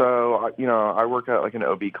 Yeah, so, I work at like an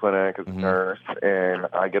OB clinic as a nurse, and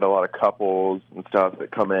I get a lot of couples and stuff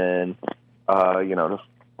that come in, to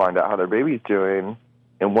find out how their baby's doing.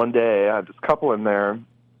 And one day I had this couple in there,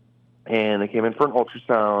 and they came in for an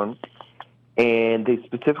ultrasound, and they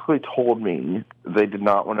specifically told me they did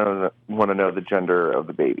not want to know the gender of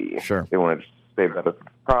the baby. Sure. They wanted to save that as a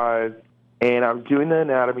surprise. And I was doing the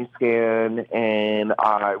anatomy scan, and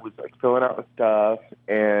I was like filling out the stuff,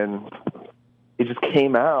 and it just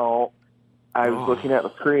came out. I was looking at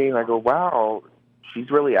the screen, and I go, wow, she's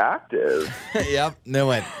really active. Yep, knew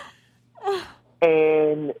it.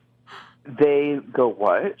 And they go,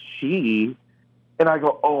 what? She? And I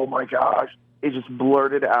go, oh my gosh. It just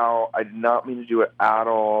blurted out. I did not mean to do it at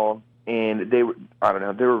all. And they were, I don't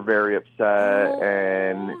know, they were very upset.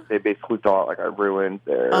 And they basically thought like I ruined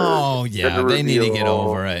their. Oh, yeah. They need to get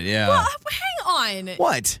over it. Yeah. Well, hang on.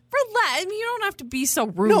 What? Relax. You don't have to be so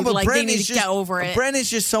rude. No, but like Brent they need to get over it. Brent is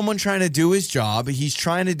just someone trying to do his job. He's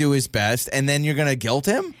trying to do his best. And then you're going to guilt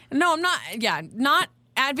him? No, I'm not. Yeah, not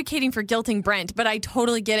advocating for guilting Brent, but I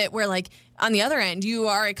totally get it where like on the other end you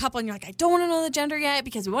are a couple and you're like, I don't want to know the gender yet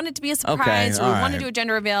because we want it to be a surprise or we want to do a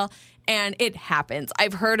gender reveal, and it happens.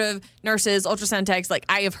 I've heard of nurses, ultrasound techs, like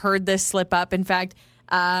I have heard this slip up. In fact,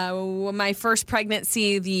 my first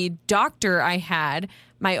pregnancy, the doctor I had,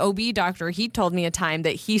 my OB doctor, he told me a time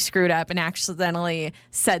that he screwed up and accidentally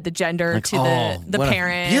said the gender to the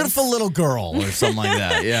parents. Beautiful little girl or something like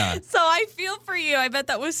that. Yeah. So I feel for you. I bet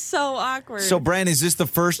that was so awkward. So, Brent, is this the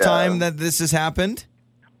first time that this has happened?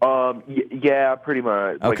 Yeah, pretty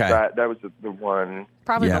much. Okay. Like that was the one.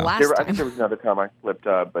 Probably the last I time. think there was another time I slipped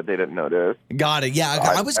up, but they didn't notice. Got it. Yeah,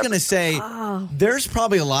 I was going to say, there's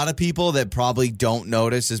probably a lot of people that probably don't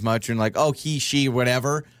notice as much and like, oh, he, she,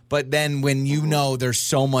 whatever. But then when you know there's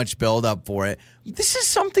so much buildup for it, this is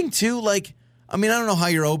something too, like, I mean, I don't know how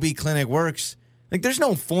your OB clinic works. Like, there's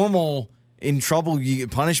no formal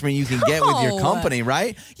punishment you can get with your company,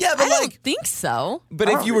 right? Yeah, but I don't think so. But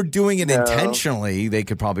if you were doing it intentionally, they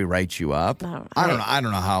could probably write you up. I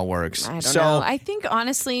don't know how it works. I don't know. I think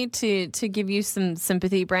honestly, to give you some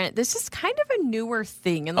sympathy, Brent, this is kind of a newer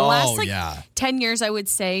thing. In the last 10 years, I would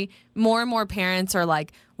say more and more parents are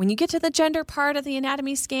like, when you get to the gender part of the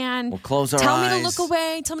anatomy scan, We'll close our tell me eyes. to look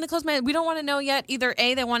away. Tell me to close my eyes. We don't want to know yet. Either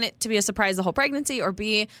A, they want it to be a surprise the whole pregnancy, or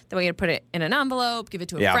B, they want you to put it in an envelope, give it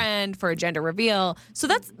to a friend for a gender reveal. So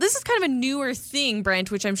this is kind of a newer thing, Brent,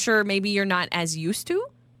 which I'm sure maybe you're not as used to.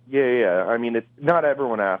 Yeah. I mean, it's not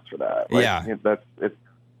everyone asks for that. Like, Yeah. It's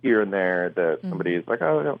here and there that somebody's like,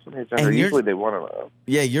 oh, no, somebody's gender. And Usually they want to know.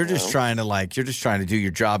 Yeah, you're just trying to do your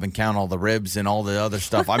job and count all the ribs and all the other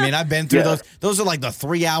stuff. I mean, I've been through those. Those are like the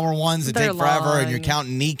 3-hour ones that They're take forever, long. and you're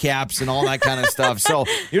counting kneecaps and all that kind of stuff. So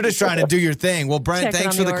you're just trying to do your thing. Well, Brent, Checking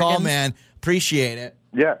thanks on for the the call, organs. man. Appreciate it.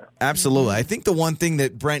 Yeah. Absolutely. I think the one thing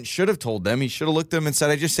that Brent should have told them, he should have looked at them and said,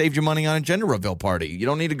 I just saved you money on a gender reveal party. You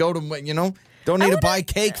don't need to go to, don't need to buy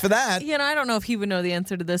cake for that. I don't know if he would know the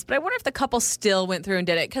answer to this, but I wonder if the couple still went through and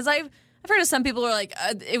did it. Because I've heard of some people who are like,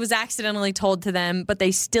 it was accidentally told to them, but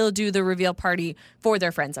they still do the reveal party for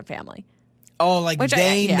their friends and family. Oh, like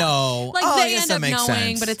they know. Like oh, I they guess end that up makes knowing,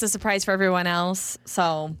 sense. but it's a surprise for everyone else.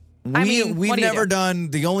 So, We've what do you never do?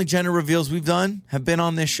 done, the only gender reveals we've done have been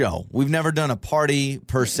on this show. We've never done a party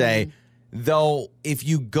per se. Though, if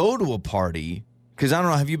you go to a party, because I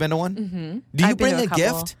don't know, have you been to one? Mm-hmm. Do you I've been bring to a a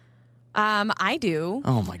couple. gift? I do.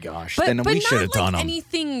 Oh my gosh. But Then we not should have like done them.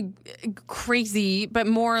 anything crazy, but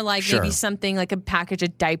more like maybe something like a package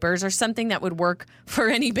of diapers or something that would work for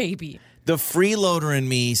any baby. The freeloader in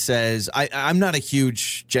me says I'm not a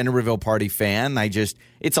huge gender reveal party fan.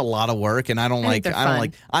 It's a lot of work, and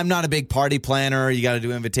I'm not a big party planner. You got to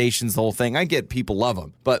do invitations, the whole thing. I get people love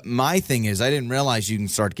them, but my thing is I didn't realize you can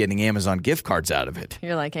start getting Amazon gift cards out of it.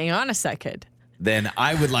 You're like, hang on a second. Then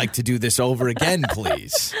I would like to do this over again,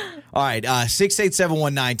 please. All right,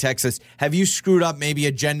 68719, text us. Have you screwed up maybe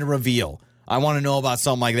a gender reveal? I want to know about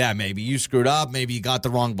something like that. Maybe you screwed up. Maybe you got the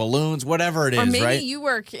wrong balloons. Whatever it is, Or maybe right? you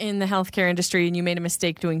work in the healthcare industry and you made a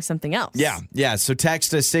mistake doing something else. Yeah. So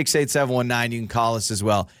text us 68719. You can call us as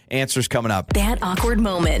well. Answers coming up. That awkward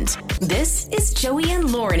moment. This is Joey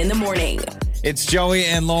and Lauren in the morning. It's Joey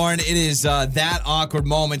and Lauren. It is that awkward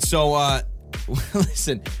moment. So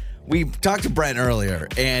listen, we talked to Brent earlier,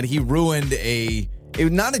 and he ruined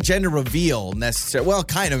not a gender reveal necessarily. Well,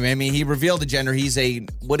 kind of. I mean, he revealed the gender. He's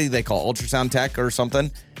what do they call, ultrasound tech or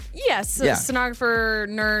something? Yes, a sonographer,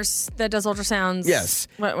 nurse that does ultrasounds. Yes.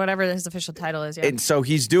 Whatever his official title is. Yeah. And so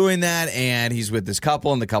he's doing that, and he's with this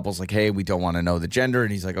couple, and the couple's like, hey, we don't want to know the gender.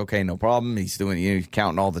 And he's like, okay, no problem. He's doing, he's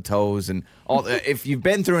counting all the toes and all. If you've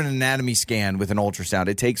been through an anatomy scan with an ultrasound,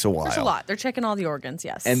 it takes a while. There's a lot. They're checking all the organs,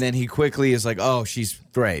 yes. And then he quickly is like, oh, she's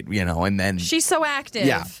great, and then. She's so active.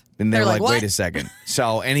 Yeah. And they're like, what? wait a second.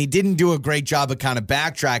 So, and he didn't do a great job of kind of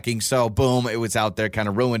backtracking. So, boom, it was out there, kind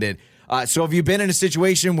of ruined it. So, have you been in a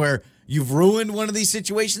situation where you've ruined one of these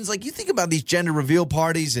situations? Like, you think about these gender reveal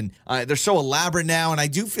parties, and they're so elaborate now. And I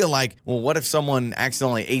do feel like, well, what if someone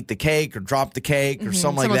accidentally ate the cake or dropped the cake or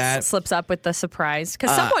something like that? Slips up with the surprise.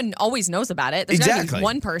 Because someone always knows about it. There's Exactly. gotta be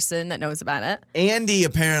one person that knows about it. Andy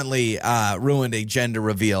apparently ruined a gender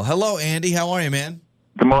reveal. Hello, Andy. How are you, man?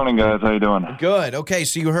 Good morning, guys. How you doing? Good. Okay,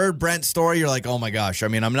 so you heard Brent's story. You're like, oh, my gosh. I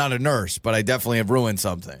mean, I'm not a nurse, but I definitely have ruined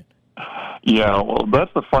something. Yeah, well,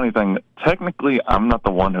 that's the funny thing. Technically, I'm not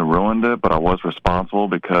the one who ruined it, but I was responsible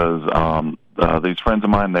because these friends of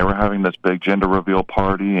mine, they were having this big gender reveal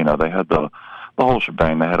party. They had the whole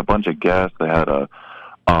shebang. They had a bunch of guests. They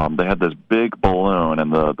had this big balloon,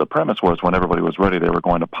 and the premise was when everybody was ready, they were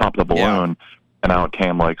going to pop the balloon, and out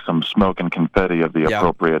came like some smoke and confetti of the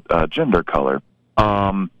appropriate gender color.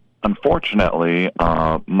 Unfortunately,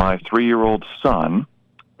 my 3-year-old son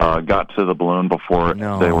got to the balloon before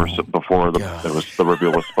the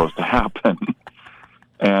reveal was supposed to happen.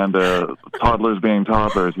 And toddlers being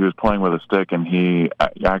toddlers, he was playing with a stick, and he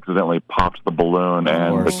accidentally popped the balloon,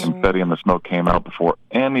 and the confetti and the smoke came out before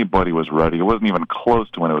anybody was ready. It wasn't even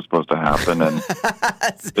close to when it was supposed to happen. And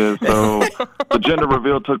so the gender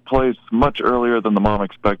reveal took place much earlier than the mom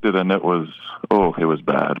expected, and it was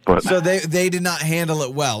bad. But so they did not handle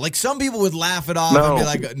it well. Like, some people would laugh it off and be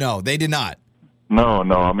like, no, they did not. No.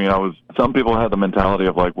 I mean, some people had the mentality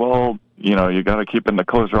of like, well, you got to keep in the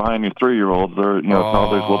close your eye on your 3-year-olds. Or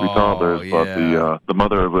toddlers will be toddlers. Yeah. But the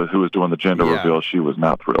mother who was doing the gender reveal, she was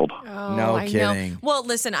not thrilled. Oh, No I kidding. know. Well,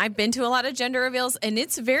 listen, I've been to a lot of gender reveals, and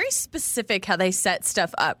it's very specific how they set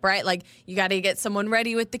stuff up, right? Like, you got to get someone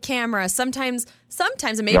ready with the camera. Sometimes,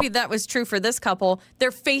 and maybe that was true for this couple,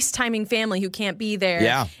 they're FaceTiming family who can't be there.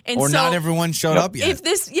 Yeah. And or so not everyone showed up yet. If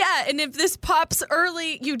this pops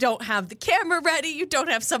early, you don't have the camera ready, you don't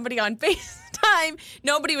have somebody on FaceTime,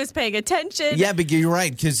 nobody was paying attention. Yeah, but you're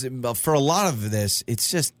right, because for a lot of this,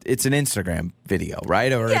 it's an Instagram video,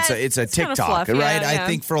 right? Or it's a TikTok, fluff, right? yeah. I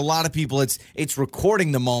think for a lot of people, it's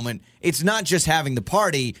recording the moment. It's not just having the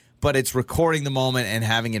party, but it's recording the moment and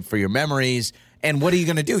having it for your memories. And what are you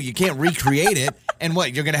going to do? You can't recreate it. And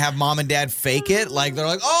what, you're going to have mom and dad fake it? Like, they're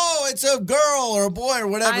like, oh, it's a girl or a boy or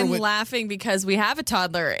whatever. I'm laughing because we have a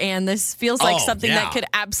toddler, and this feels like something that could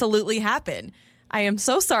absolutely happen. I am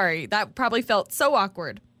so sorry. That probably felt so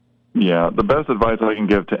awkward. Yeah, the best advice I can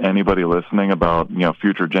give to anybody listening about,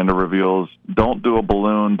 future gender reveals, don't do a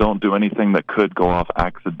balloon, don't do anything that could go off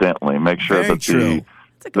accidentally. Make sure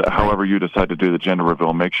however you decide to do the gender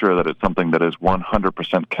reveal, make sure that it's something that is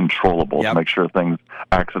 100% controllable to make sure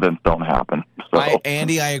accidents don't happen. So.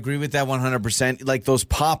 Andy, I agree with that 100%. Like those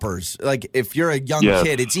poppers, like if you're a young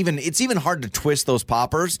kid, it's even hard to twist those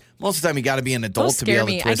poppers. Most of the time, you got to be an adult to be able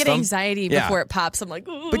to twist them. I get anxiety before it pops. I'm like,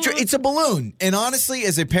 ooh. But it's a balloon. And honestly,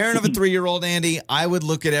 as a parent of a 3-year-old, Andy, I would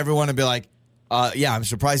look at everyone and be like, I'm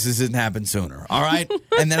surprised this didn't happen sooner. All right.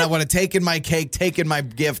 And then I would have taken my cake, taken my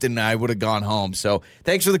gift, and I would have gone home. So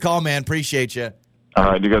thanks for the call, man. Appreciate you. All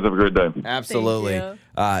right. You guys have a great day. Absolutely.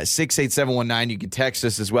 68719. You can text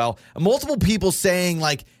us as well. Multiple people saying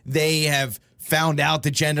like they have found out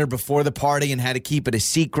the gender before the party and had to keep it a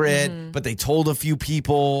secret, but they told a few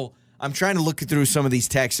people. I'm trying to look through some of these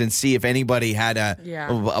texts and see if anybody had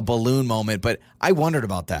a balloon moment, but I wondered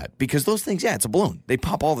about that because those things, it's a balloon. They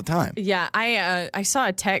pop all the time. Yeah, I saw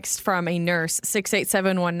a text from a nurse,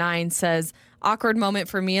 68719 says, awkward moment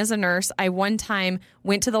for me as a nurse. I one time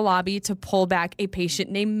went to the lobby to pull back a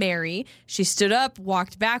patient named Mary. She stood up,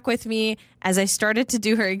 walked back with me. As I started to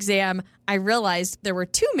do her exam, I realized there were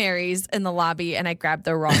 2 Marys in the lobby and I grabbed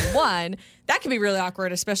the wrong one. That can be really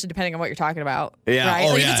awkward, especially depending on what you're talking about. Yeah.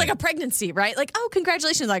 Right? If it's like a pregnancy, right? Like, oh,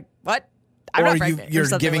 congratulations. Like, what? I'm not pregnant. You're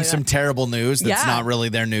giving like some terrible news that's not really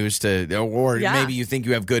their news or maybe you think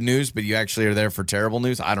you have good news, but you actually are there for terrible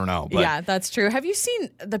news. I don't know. But. Yeah, that's true. Have you seen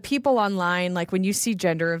the people online, like when you see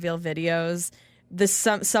gender reveal videos,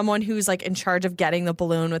 someone who's like in charge of getting the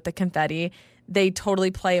balloon with the confetti, they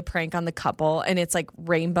totally play a prank on the couple and it's like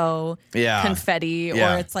rainbow confetti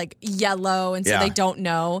or it's like yellow and so they don't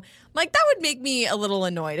know. Like that would make me a little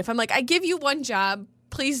annoyed. If I'm like, I give you one job,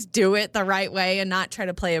 please do it the right way and not try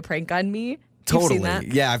to play a prank on me. Totally. You've seen that?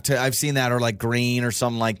 Yeah, I've seen that, or like green or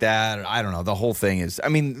something like that. I don't know. The whole thing is, I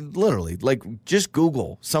mean, literally, like just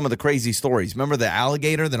Google some of the crazy stories. Remember the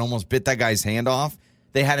alligator that almost bit that guy's hand off?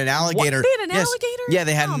 They had an alligator. What? They had an alligator? Yeah,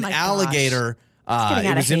 they had an alligator.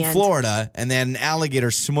 It was in Florida, and then an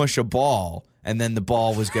alligator smush a ball, and then the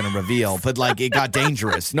ball was going to reveal. But like it got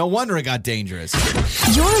dangerous. No wonder it got dangerous.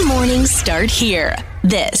 Your mornings start here.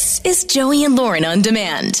 This is Joey and Lauren on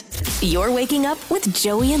demand. You're waking up with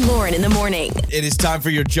Joey and Lauren in the morning. It is time for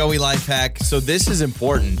your Joey life hack. So this is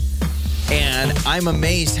important. And I'm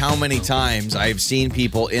amazed how many times I've seen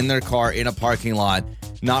people in their car in a parking lot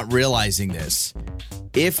not realizing this.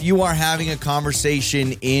 If you are having a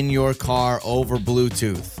conversation in your car over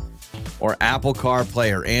Bluetooth or Apple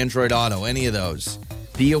CarPlay or Android Auto, any of those,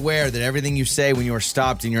 be aware that everything you say when you are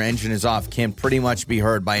stopped and your engine is off can pretty much be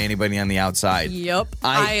heard by anybody on the outside. Yep.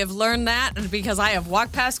 I have learned that because I have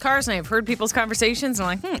walked past cars and I have heard people's conversations and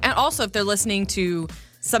I'm like, And also if they're listening to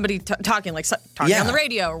somebody talking on the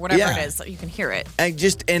radio or whatever it is, so you can hear it.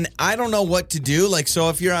 And I don't know what to do. Like, so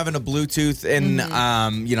if you're having a Bluetooth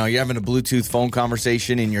and, you're having a Bluetooth phone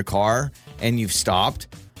conversation in your car and you've stopped,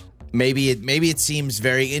 maybe it seems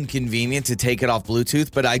very inconvenient to take it off Bluetooth,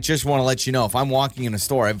 but I just want to let you know, if I'm walking in a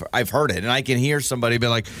store, I've heard it, and I can hear somebody be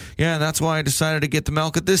like, yeah, that's why I decided to get the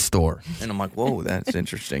milk at this store. And I'm like, whoa, that's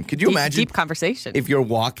interesting. Could you imagine? Deep conversation. If you're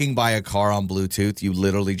walking by a car on Bluetooth, you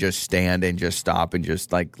literally just stand and just stop and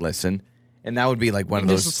just like listen. And that would be like one of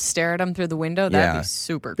those. Just stare at them through the window. That'd be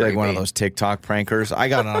super creepy. Like one of those TikTok prankers. I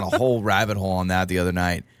got on a whole rabbit hole on that the other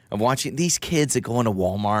night. Of watching these kids that go into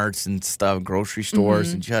Walmarts and stuff, grocery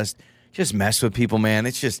stores, and just mess with people, man.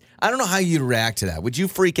 It's just, I don't know how you'd react to that. Would you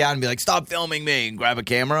freak out and be like, stop filming me and grab a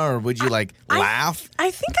camera? Or would you laugh?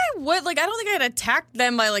 I think I would. Like, I don't think I'd attack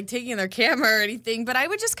them by like taking their camera or anything, but I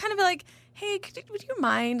would just kind of be like, hey, would you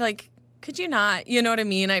mind? Like, could you not? You know what I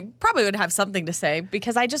mean? I probably would have something to say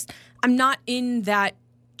because I'm not in that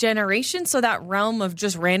generation, so that realm of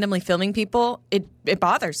just randomly filming people, it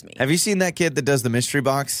bothers me. Have you seen that kid that does the mystery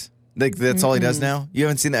box? Like, that's all he does now? You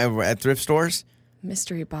haven't seen that at thrift stores?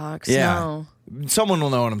 Mystery box, yeah. No. Someone will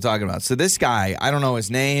know what I'm talking about. So this guy, I don't know his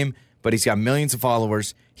name, but he's got millions of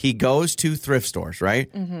followers. He goes to thrift stores,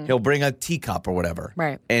 right? Mm-hmm. He'll bring a teacup or whatever.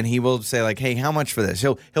 Right. And he will say like, hey, how much for this?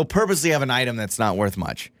 He'll purposely have an item that's not worth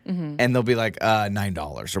much. Mm-hmm. And they'll be like,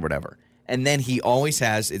 $9 or whatever. And then he always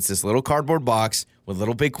has, it's this little cardboard box with a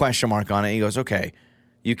little big question mark on it. He goes, okay,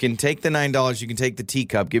 you can take the $9, you can take the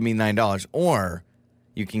teacup, give me $9, or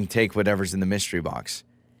you can take whatever's in the mystery box.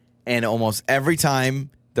 And almost every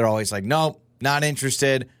time, they're always like, nope, not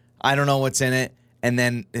interested. I don't know what's in it. And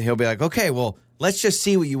then he'll be like, okay, well, let's just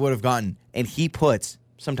see what you would have gotten. And he puts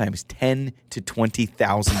sometimes $10,000 to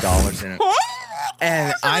 $20,000 in it.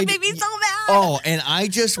 And that made me so mad. Oh, and I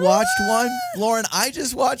just watched one, Lauren. I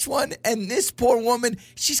just watched one, and this poor woman,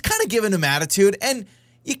 she's kind of giving him attitude, and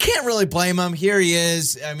you can't really blame him. Here he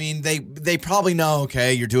is. I mean, they probably know,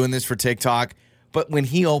 okay, you're doing this for TikTok. But when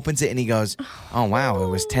he opens it and he goes, oh, wow, it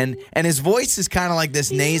was 10. And his voice is kind of like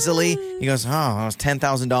this nasally. He goes, oh, it was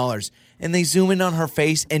 $10,000. And they zoom in on her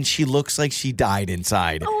face, and she looks like she died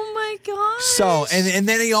inside. Oh, my gosh. So, and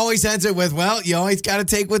then he always ends it with, well, you always got to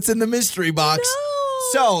take what's in the mystery box. No.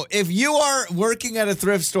 So, if you are working at a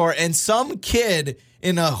thrift store and some kid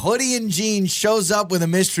in a hoodie and jeans shows up with a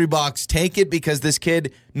mystery box, take it, because this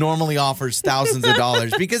kid normally offers thousands of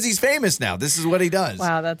dollars because he's famous now. This is what he does.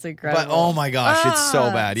 Wow, that's incredible. But oh my gosh, it's so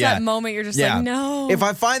bad. It's Yeah. that moment you're just like, no. If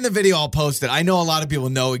I find the video, I'll post it. I know a lot of people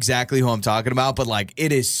know exactly who I'm talking about, but like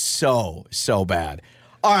it is so bad.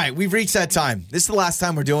 All right, we've reached that time. This is the last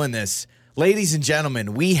time we're doing this. Ladies and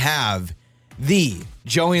gentlemen, we have the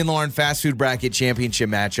Joey and Lauren Fast Food Bracket Championship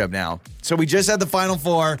matchup now. So we just had the Final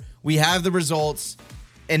Four. We have the results.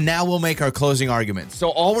 And now we'll make our closing arguments. So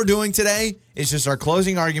all we're doing today is just our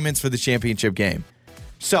closing arguments for the championship game.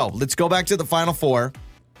 So let's go back to the Final Four.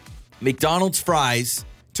 McDonald's fries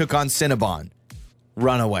took on Cinnabon.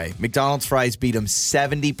 Runaway. McDonald's fries beat them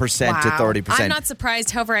 70% to 30%. I'm not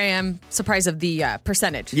surprised. However, I am surprised of the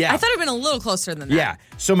percentage. Yeah. I thought it would have been a little closer than that. Yeah.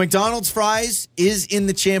 So McDonald's fries is in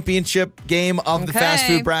the championship game of the fast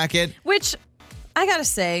food bracket. Which, I got to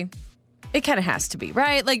say, it kind of has to be,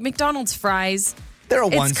 right? Like McDonald's fries... They're a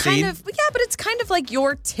one seed. But it's kind of like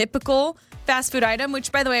your typical fast food item, which,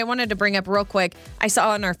 by the way, I wanted to bring up real quick. I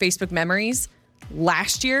saw on our Facebook memories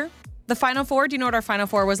last year, the Final Four. Do you know what our Final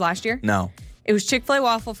Four was last year? No. It was Chick-fil-A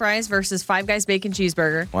waffle fries versus Five Guys bacon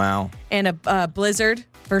cheeseburger. Wow. And a Blizzard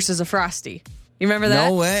versus a Frosty. You remember that?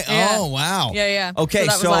 No way. Yeah. Oh, wow. Yeah. Okay, so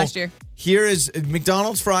that was last year. Here is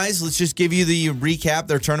McDonald's fries. Let's just give you the recap,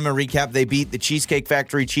 their tournament recap. They beat the Cheesecake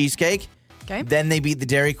Factory Cheesecake. Okay. Then they beat the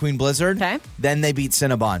Dairy Queen Blizzard. Okay. Then they beat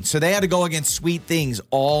Cinnabon. So they had to go against Sweet Things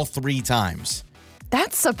all 3 times.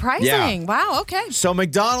 That's surprising. Yeah. Wow, okay. So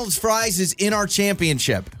McDonald's fries is in our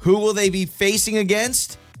championship. Who will they be facing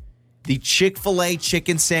against? The Chick-fil-A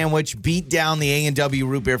chicken sandwich beat down the A&W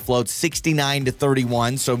root beer float 69 to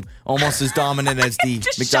 31. So almost as dominant as the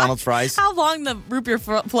McDonald's fries. How long the root beer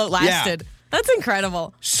float lasted. Yeah. That's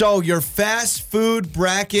incredible. So your fast food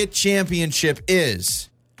bracket championship is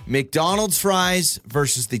McDonald's fries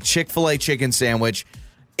versus the Chick-fil-A chicken sandwich.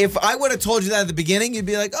 If I would have told you that at the beginning, you'd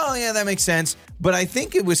be like, oh, yeah, that makes sense. But I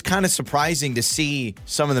think it was kind of surprising to see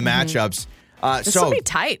some of the matchups. This will be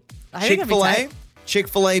tight.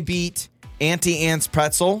 Chick-fil-A beat Auntie Anne's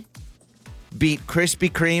Pretzel, beat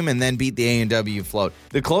Krispy Kreme, and then beat the A&W float.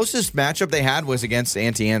 The closest matchup they had was against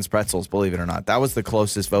Auntie Anne's Pretzels, believe it or not. That was the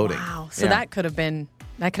closest voting. Wow. So that could have been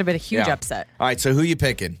a huge upset. All right, so who you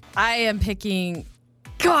picking? I am picking...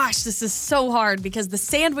 Gosh, this is so hard because the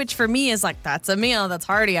sandwich for me is like, that's a meal. That's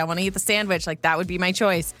hearty. I want to eat the sandwich. Like, that would be my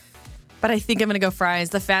choice. But I think I'm going to go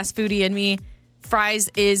fries. The fast foodie in me,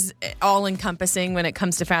 fries is all-encompassing when it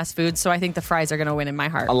comes to fast food. So I think the fries are going to win in my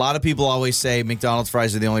heart. A lot of people always say McDonald's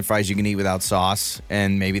fries are the only fries you can eat without sauce.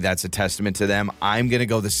 And maybe that's a testament to them. I'm going to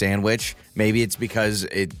go the sandwich. Maybe it's because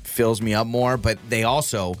it fills me up more. But they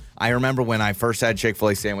also, I remember when I first had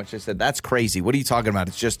Chick-fil-A sandwich, I said, that's crazy. What are you talking about?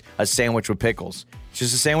 It's just a sandwich with pickles. It's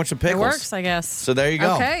just a sandwich with pickles. It works, I guess. So there you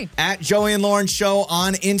go. Okay. At Joey and Lauren Show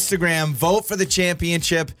on Instagram. Vote for the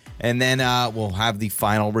championship, and then we'll have the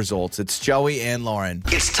final results. It's Joey and Lauren.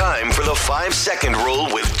 It's time for the 5-second rule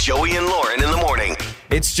with Joey and Lauren in the morning.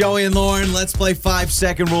 It's Joey and Lauren. Let's play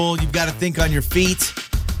 5-second rule. You've got to think on your feet,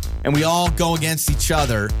 and we all go against each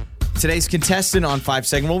other. Today's contestant on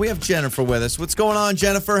 5-second rule, we have Jennifer with us. What's going on,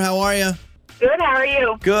 Jennifer? How are you? Good. How are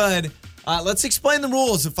you? Good. Let's explain the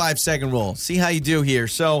rules of 5-second rule. See how you do here.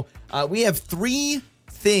 So we have 3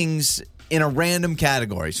 things in a random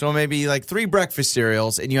category. So maybe like 3 breakfast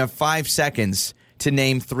cereals, and you have 5 seconds to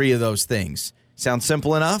name 3 of those things. Sound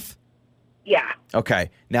simple enough? Yeah.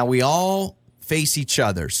 Okay. Now we all face each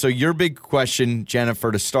other. So your big question,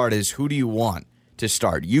 Jennifer, to start is, who do you want to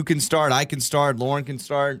start? You can start. I can start. Lauren can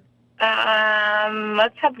start.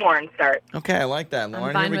 Let's have Lauren start. Okay, I like that, Lauren.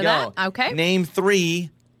 I'm fine Here we with go. that. Okay. Name 3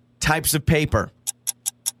 types of paper.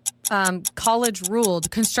 College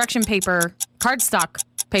ruled construction paper, cardstock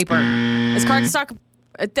paper. Is cardstock?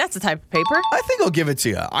 That's a type of paper. I think I'll give it to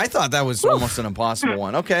you. I thought that was almost an impossible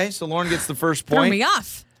one. Okay, so Lauren gets the first Throw point. me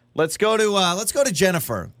off. Let's go to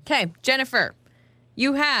Jennifer. Okay, Jennifer,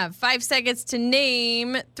 you have 5 seconds to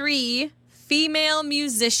name 3 female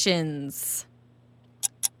musicians.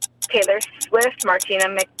 Taylor Swift, Martina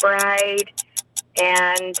McBride,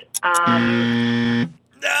 and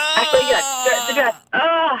actually, yes, the dress.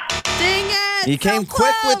 Dang it! You came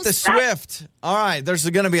quick with the close. Swift. All right, there's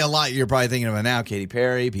going to be a lot you're probably thinking about now. Katy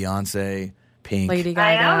Perry, Beyonce, Pink. Lady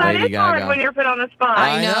I know Gaga. that Lady is hard Gaga. when you're put on the spot.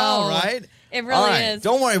 I know. right? It really All right, is.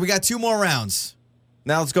 don't worry. We got 2 more rounds.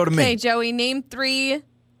 Now let's go to Okay, me. Joey, name 3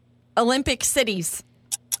 Olympic cities.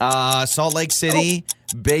 Salt Lake City,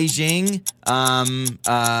 Beijing,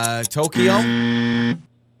 Tokyo.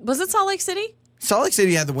 Was it Salt Lake City? Salt Lake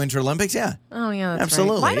City had the Winter Olympics, yeah. Oh, yeah, that's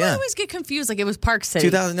Absolutely, right. Why do I yeah. always get confused? Like it was Park City.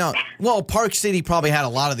 2000, no. Well, Park City probably had a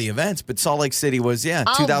lot of the events, but Salt Lake City was, All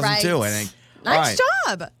 2002, right. I think. Nice All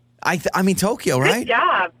right. job. I mean, Tokyo, right? Good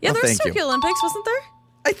job. Yeah, Oh, there was thank you. Tokyo Olympics, wasn't there?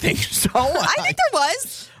 I think so. I think there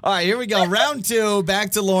was. All right, here we go. Round 2,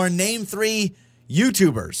 back to Lauren. Name 3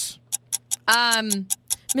 YouTubers.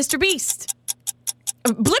 Mr. Beast.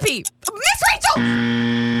 Blippi. Miss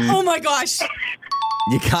Rachel. Oh my gosh.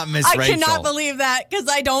 You got Miss I Rachel. cannot believe that because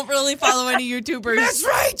I don't really follow any YouTubers. Miss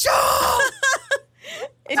Rachel!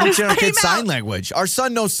 It just Teaching our came kids out. sign language. Our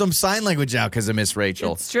son knows some sign language now because of Miss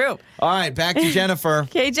Rachel. It's true. All right, back to Jennifer.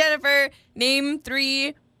 Okay, Jennifer, name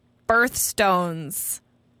 3 birthstones.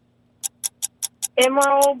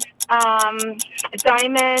 Emerald,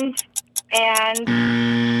 diamond, and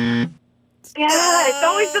it's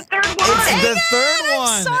always the third one. It's the third one.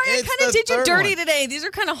 I'm sorry, I It's kind of the did you third dirty one. today. These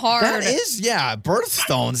are kind of hard. That is,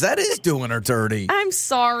 birthstones. That is doing her dirty. I'm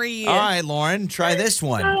sorry. All right, Lauren, try this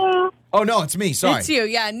one. Oh, no, it's me. Sorry. It's you.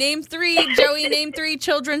 Yeah. Name 3, Joey, name 3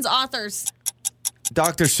 children's authors.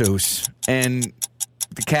 Dr. Seuss and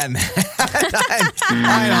the Cat in the Hat.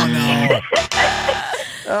 I don't know.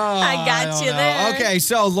 Oh, I got don't you know. there. Okay,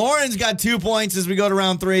 so Lauren's got 2 points as we go to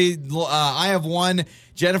round 3. I have 1.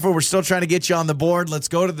 Jennifer, we're still trying to get you on the board. Let's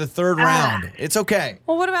go to the third round. It's okay.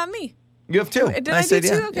 Well, what about me? You have 2. Did I do said 2?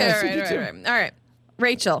 yeah. Okay. Yeah, I all said right, you all too. right. All right.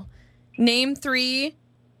 Rachel, name 3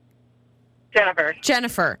 Jennifer.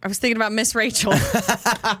 Jennifer. I was thinking about Miss Rachel. You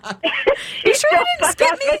sure you didn't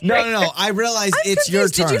skip me? No. I realize I'm it's your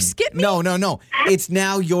confused. Did turn. you skip me? No. It's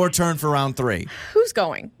now your turn for round 3. Who's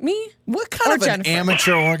going? Me? What kind Or of an Jennifer?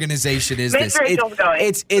 amateur organization is Miss this? Rachel's going.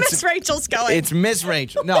 It's Miss Rachel's going. It's Miss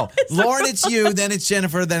Rachel. No, Lauren, it's you. Then it's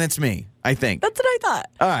Jennifer. Then it's me. I think. That's what I thought.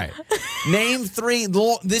 All right. Name 3.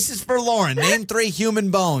 This is for Lauren. Name 3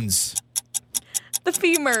 human bones. The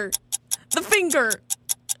femur. The finger.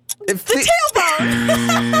 The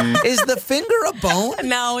tailbone. Is the finger a bone?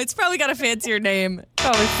 No, it's probably got a fancier name.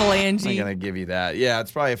 Probably I'm phalange. gonna give you that. Yeah,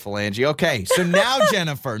 it's probably a phalange. Okay, so now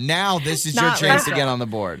Jennifer. Now this is your Not chance to Rachel. get on the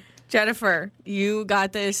board. Jennifer, you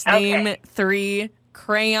got this. Okay. Name 3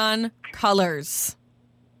 crayon colors.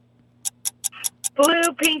 Blue,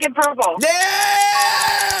 pink, and purple. Yeah.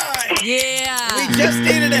 Yeah. We just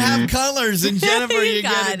needed to have colors, and Jennifer, you, You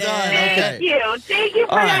get got it it. done. Thank Okay. you. Thank you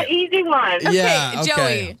for All right. that easy one. Yeah.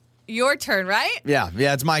 Okay. Joey, your turn, right? Yeah.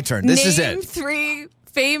 It's my turn. This is Name it. 3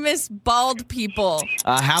 famous bald people.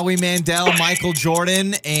 Howie Mandel, Michael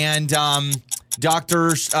Jordan, and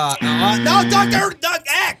Dr.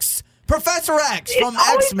 X. Professor X from It's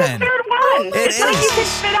always X-Men. the third one. It It's like is. you can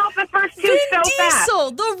spit out the first 2 Vin so fast.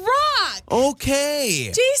 Diesel, The Rock, Okay.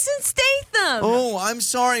 Jason Statham. Oh, I'm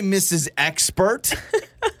sorry, Mrs. Expert.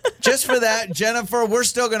 Just for that, Jennifer, we're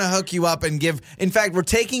still going to hook you up and give. In fact, we're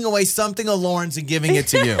taking away something of Lauren's and giving it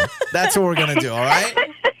to you. That's what we're going to do, all right?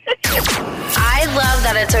 I love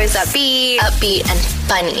that it's always upbeat and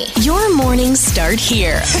funny. Your mornings start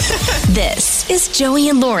here. This is Joey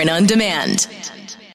and Lauren on Demand.